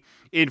to be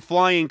in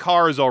flying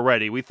cars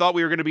already. We thought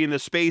we were going to be in the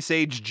space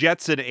age,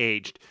 Jetson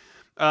aged.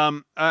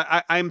 I'm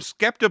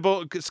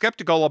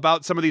skeptical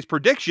about some of these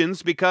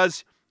predictions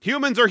because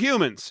humans are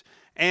humans,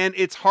 and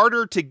it's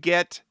harder to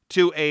get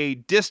to a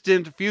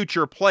distant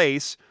future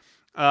place,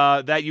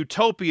 that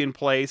utopian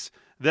place,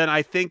 than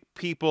I think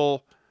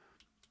people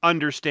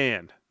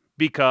understand,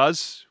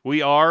 because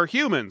we are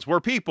humans. We're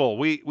people.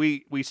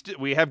 We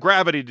have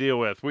gravity to deal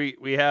with.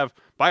 We have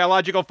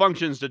biological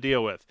functions to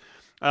deal with.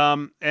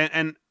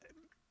 And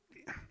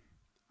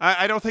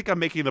I don't think I'm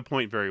making the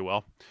point very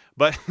well,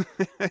 but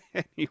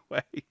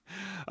anyway.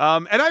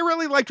 And I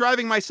really like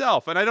driving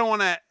myself, and I don't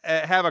want to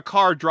have a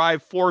car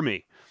drive for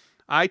me.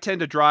 I tend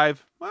to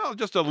drive, well,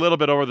 just a little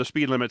bit over the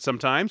speed limit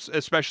sometimes,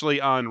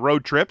 especially on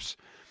road trips.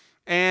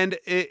 And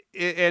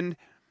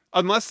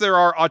unless there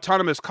are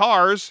autonomous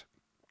cars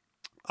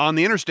on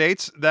the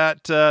interstates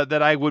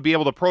that I would be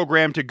able to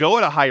program to go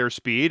at a higher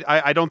speed,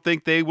 I don't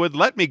think they would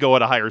let me go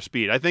at a higher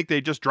speed. I think they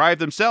just drive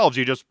themselves.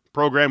 You just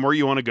program where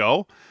you want to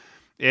go,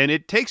 and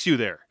it takes you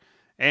there.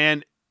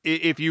 And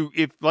if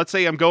let's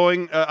say I'm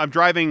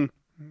driving,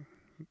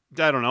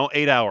 I don't know,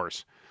 8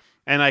 hours,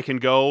 and I can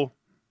go,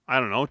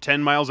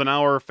 10 miles an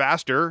hour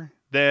faster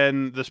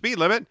than the speed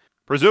limit,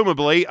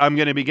 presumably I'm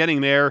going to be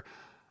getting there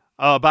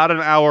about an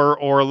hour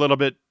or a little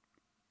bit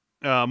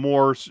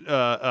more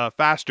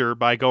faster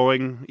by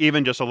going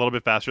even just a little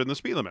bit faster than the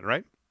speed limit,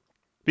 right?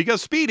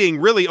 Because speeding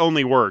really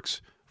only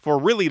works for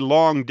really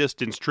long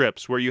distance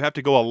trips where you have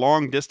to go a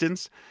long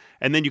distance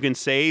and then you can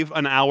save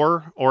an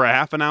hour or a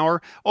half an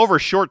hour. Over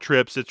short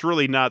trips, it's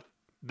really not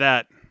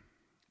that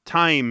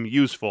time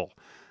useful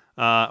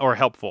or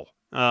helpful,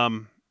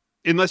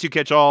 unless you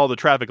catch all the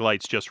traffic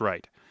lights just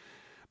right.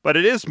 But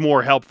it is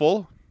more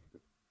helpful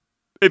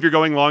if you're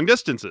going long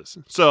distances.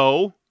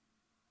 So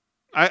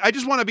I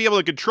just want to be able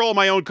to control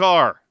my own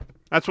car.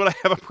 That's what I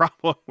have a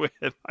problem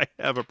with. I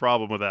have a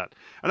problem with that.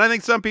 And I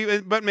think some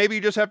people, but maybe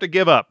you just have to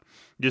give up.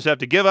 You just have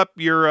to give up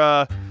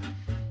your,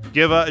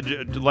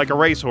 like a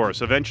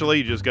racehorse. Eventually,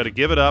 you just got to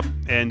give it up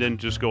and then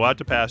just go out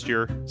to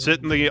pasture,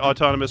 sit in the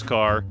autonomous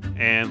car,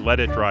 and let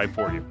it drive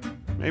for you.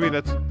 Maybe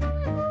that's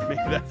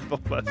the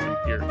lesson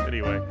here.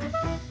 Anyway,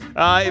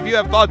 if you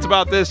have thoughts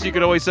about this, you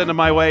can always send them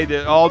my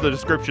way. All the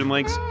description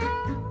links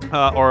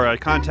or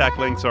contact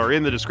links are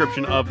in the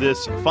description of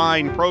this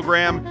fine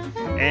program.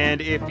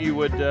 And if you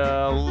would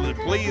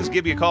please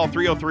give me a call,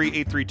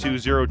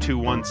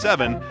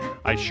 303-832-0217.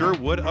 I sure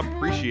would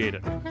appreciate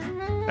it.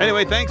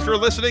 Anyway, thanks for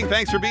listening.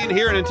 Thanks for being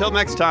here. And until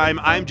next time,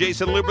 I'm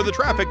Jason Looper, the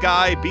traffic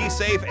guy. Be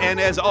safe. And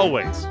as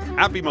always,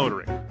 happy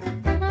motoring.